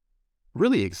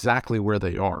really exactly where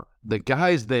they are. The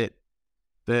guys that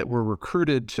were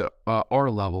recruited to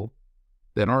our level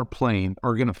that aren't playing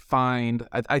are going to find,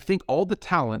 I think all the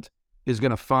talent is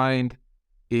going to find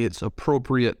its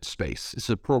appropriate space, its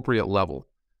appropriate level.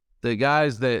 The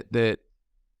guys that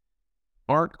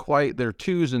aren't quite, they're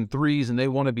 2s and 3s and they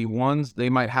want to be 1s, they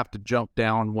might have to jump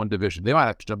down 1 division. They might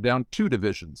have to jump down 2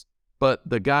 divisions. But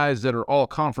the guys that are all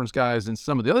conference guys in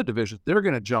some of the other divisions, they're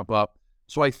going to jump up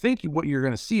So I think what you're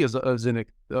going to see is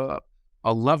a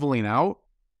leveling out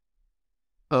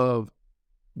of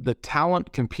the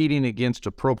talent competing against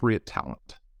appropriate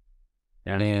talent.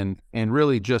 And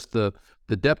really just the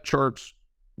depth charts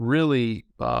really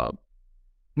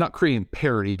not creating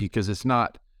parity, because it's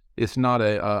not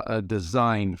a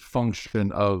design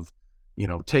function of,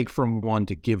 take from one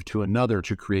to give to another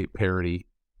to create parity.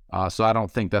 So I don't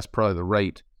think that's probably the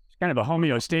right. It's kind of a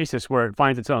homeostasis where it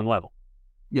finds its own level.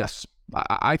 Yes.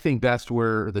 I think that's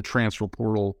where the transfer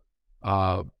portal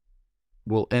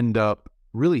will end up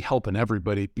really helping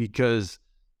everybody, because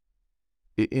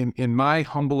in my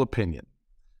humble opinion,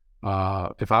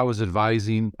 if I was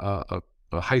advising a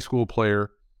high school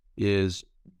player, is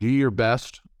do your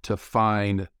best to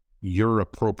find your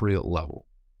appropriate level.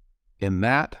 And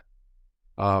that,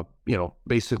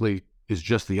 basically is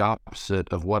just the opposite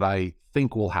of what I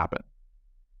think will happen.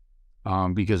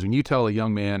 Because when you tell a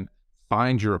young man,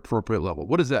 find your appropriate level,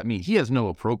 what does that mean? He has no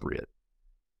appropriate.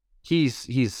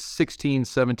 He's 16,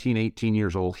 17, 18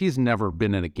 years old. He's never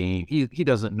been in a game. He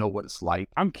doesn't know what it's like.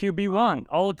 I'm QB1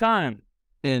 all the time.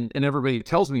 And everybody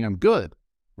tells me I'm good.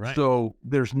 Right. So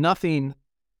there's nothing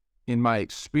in my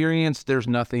experience. There's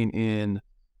nothing in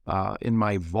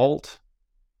my vault.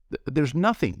 There's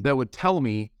nothing that would tell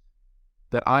me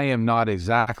that I am not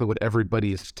exactly what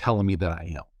everybody is telling me that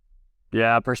I am.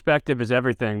 Yeah, perspective is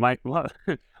everything.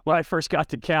 When I first got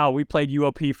to Cal, we played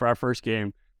UOP for our first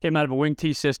game. Came out of a wing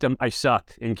T system. I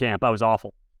sucked in camp. I was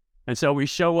awful. And so we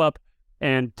show up,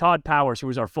 and Todd Powers, who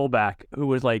was our fullback, who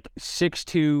was like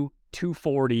 6'2",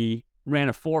 240, ran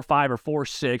a 4.5 or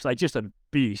 4.6, like just a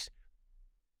beast,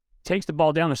 takes the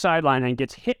ball down the sideline and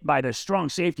gets hit by the strong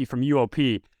safety from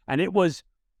UOP. And it was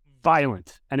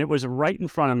violent. And it was right in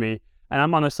front of me. And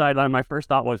I'm on the sideline. My first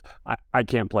thought was, I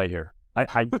can't play here.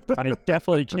 I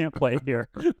definitely can't play here.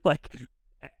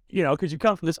 Because you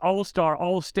come from this all-star,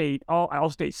 all-state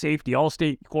safety,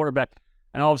 all-state quarterback,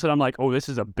 and all of a sudden I'm like, oh, this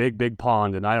is a big, big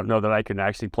pond, and I don't know that I can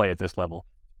actually play at this level.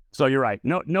 So you're right.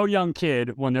 No young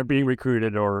kid, when they're being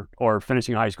recruited or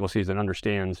finishing a high school season,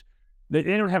 understands. They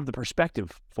don't have the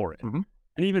perspective for it. Mm-hmm.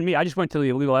 And even me, I just went to the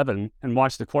Elite 11 and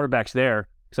watched the quarterbacks there,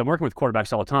 because I'm working with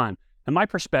quarterbacks all the time. And my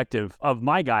perspective of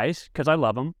my guys, because I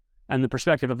love them, and the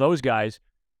perspective of those guys,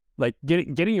 like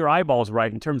getting your eyeballs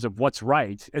right in terms of what's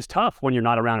right is tough when you're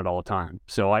not around it all the time.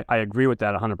 So I agree with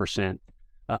that 100%.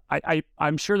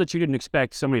 I'm sure that you didn't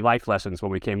expect so many life lessons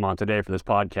when we came on today for this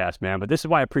podcast, man. But this is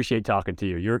why I appreciate talking to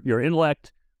you. Your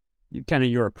intellect, kind of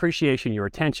your appreciation, your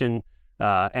attention,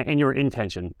 and your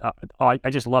intention. I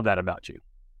just love that about you.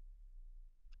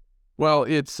 Well,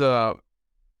 it's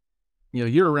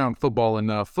you're around football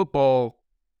enough. Football.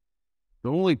 The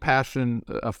only passion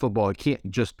of football, it can't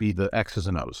just be the X's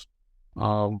and O's.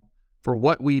 For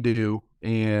what we do,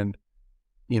 and,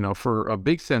 for a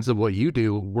big sense of what you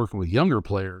do working with younger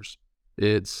players,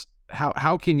 it's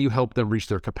how can you help them reach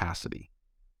their capacity?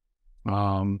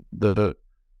 I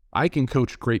can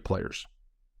coach great players.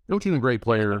 Coaching a great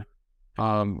player,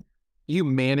 you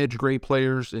manage great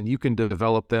players, and you can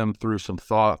develop them through some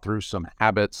thought, through some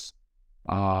habits,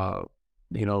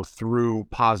 through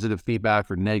positive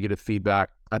feedback or negative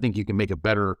feedback. I think you can make a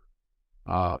better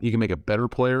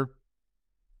player.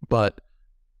 But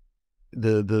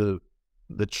the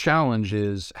challenge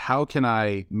is, how can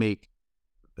I make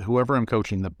whoever I'm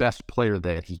coaching the best player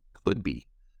that he could be?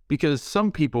 Because some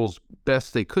people's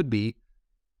best they could be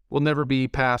will never be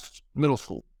past middle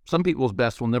school. Some people's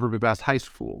best will never be past high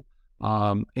school.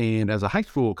 And as a high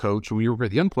school coach, when we work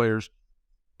with young players,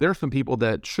 there are some people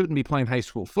that shouldn't be playing high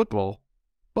school football,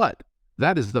 but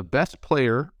that is the best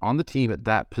player on the team at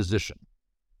that position.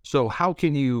 So how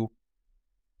can you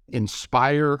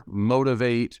inspire,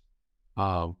 motivate,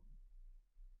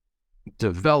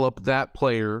 develop that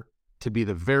player to be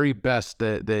the very best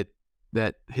that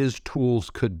his tools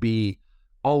could be,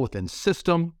 all within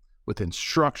system, with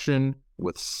instruction,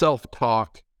 with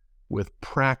self-talk, with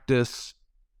practice?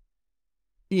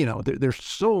 There's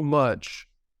so much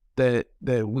that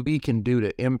we can do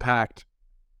to impact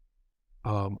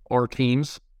our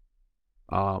teams.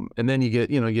 And then you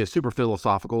get super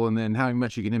philosophical, and then how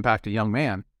much you can impact a young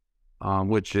man,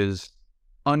 which is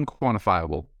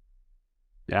unquantifiable.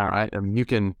 Yeah. Right. I mean,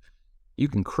 you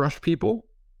can crush people,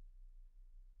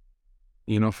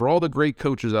 for all the great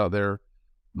coaches out there.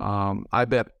 I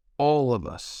bet all of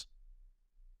us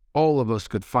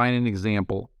could find an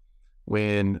example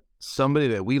when somebody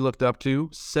that we looked up to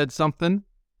said something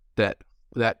that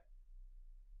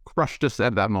crushed us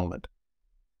at that moment.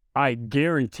 I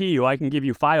guarantee you I can give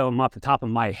you 5 of them off the top of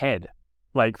my head,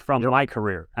 like from my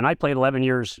career. And I played 11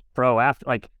 years pro after,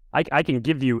 like I can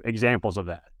give you examples of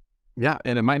that. Yeah,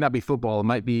 and it might not be football. It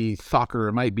might be soccer.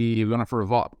 It might be going for a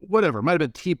vault, whatever. It might have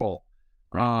been t-ball.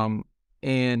 Right.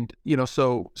 And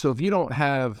so if you don't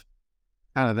have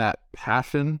kind of that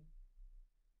passion,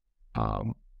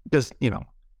 because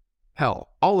hell,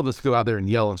 all of us go out there and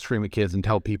yell and scream at kids and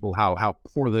tell people how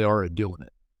poor they are at doing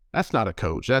it. That's not a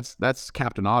coach. That's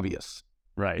Captain Obvious.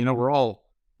 Right.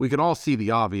 We can all see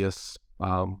the obvious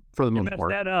for the most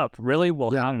part. That up, really?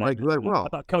 Well, yeah, well,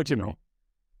 about coaching me.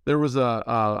 There was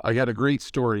I got a great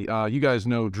story. You guys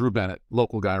know Drew Bennett,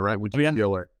 local guy, right? With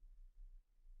UCLA.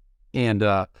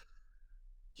 And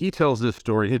he tells this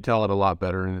story. He'd tell it a lot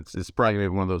better, and it's probably maybe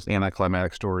one of those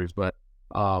anticlimactic stories. But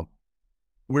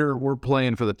we're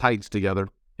playing for the Titans together,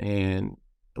 and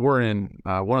we're in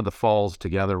one of the falls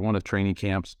together, one of the training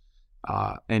camps,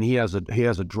 and he has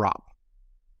a drop.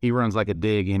 He runs like a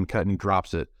dig in cut and he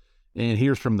drops it, and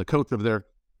hears from the coach over there,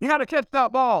 "You got to catch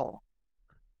that ball."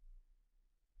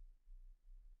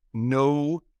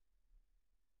 No.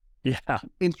 Yeah.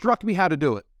 Instruct me how to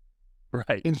do it.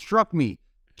 Right. Instruct me.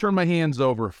 Turn my hands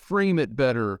over. Frame it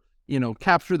better.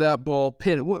 Capture that ball.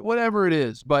 Pin it. Whatever it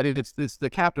is. But it's the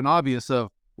Captain Obvious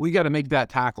of, we got to make that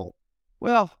tackle.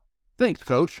 Well, thanks,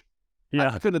 coach.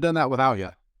 Yeah. I couldn't have done that without you.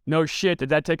 No shit. Did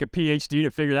that take a PhD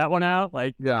to figure that one out?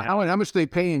 Yeah. How much are they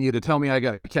paying you to tell me I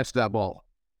got to catch that ball?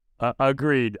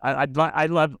 Agreed.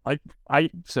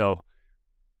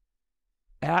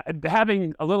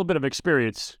 Having a little bit of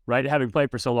experience, right? Having played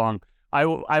for so long, I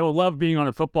will love being on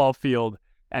a football field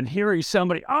and hearing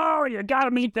somebody, "Oh, you got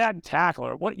to meet that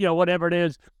tackler," whatever it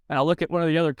is. And I'll look at one of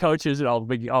the other coaches and I'll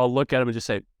look at him and just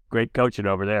say, "Great coaching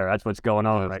over there. That's what's going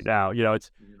on right now."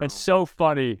 It's so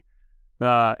funny.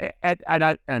 And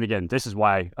again, this is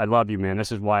why I love you, man.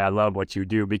 This is why I love what you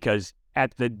do, because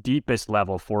at the deepest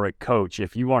level for a coach,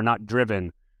 if you are not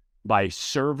driven by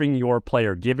serving your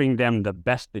player, giving them the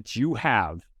best that you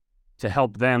have to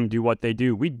help them do what they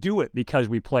do, we do it because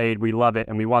we played, we love it,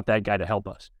 and we want that guy to help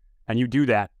us. And you do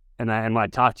that. And when I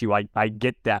talk to you, I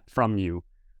get that from you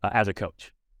as a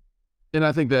coach. And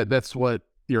I think that's what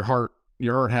your heart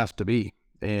has to be.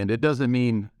 And it doesn't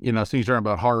mean, so you're talking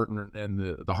about heart and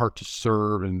the heart to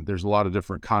serve, and there's a lot of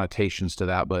different connotations to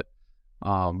that. But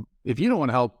if you don't want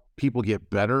to help people get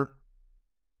better,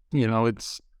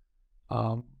 it's,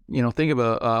 think of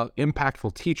a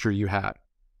impactful teacher you had.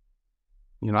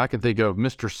 I can think of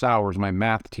Mr. Sowers, my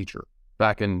math teacher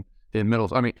back in middle.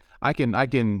 I mean, I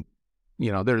can,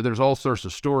 there's all sorts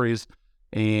of stories,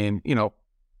 and,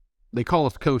 they call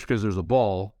us coach because there's a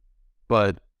ball,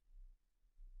 but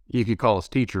you could call us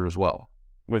teacher as well.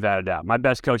 Without a doubt. My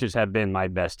best coaches have been my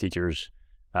best teachers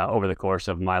over the course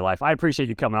of my life. I appreciate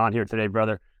you coming on here today,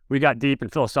 brother. We got deep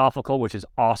and philosophical, which is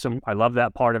awesome. I love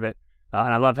that part of it.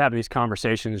 And I love having these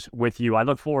conversations with you. I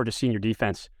look forward to seeing your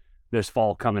defense this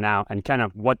fall coming out and kind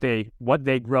of what they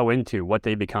grow into, what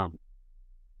they become.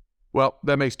 Well,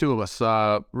 that makes two of us.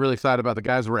 Really excited about the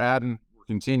guys we're adding. We're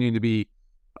continuing to be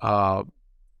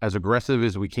as aggressive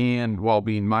as we can while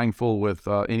being mindful with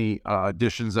any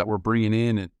additions that we're bringing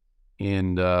in,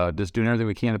 and just doing everything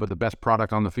we can to put the best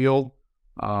product on the field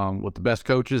with the best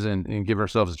coaches and give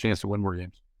ourselves a chance to win more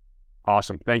games.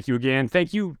 Awesome. Thank you again.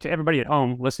 Thank you to everybody at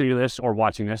home listening to this or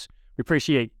watching this. We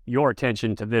appreciate your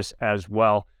attention to this as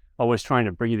well. Always trying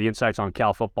to bring you the insights on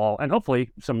Cal football and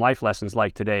hopefully some life lessons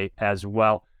like today as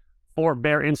well. For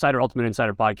Bear Insider, Ultimate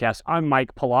Insider Podcast, I'm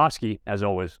Mike Pawlawski. As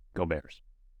always, go Bears.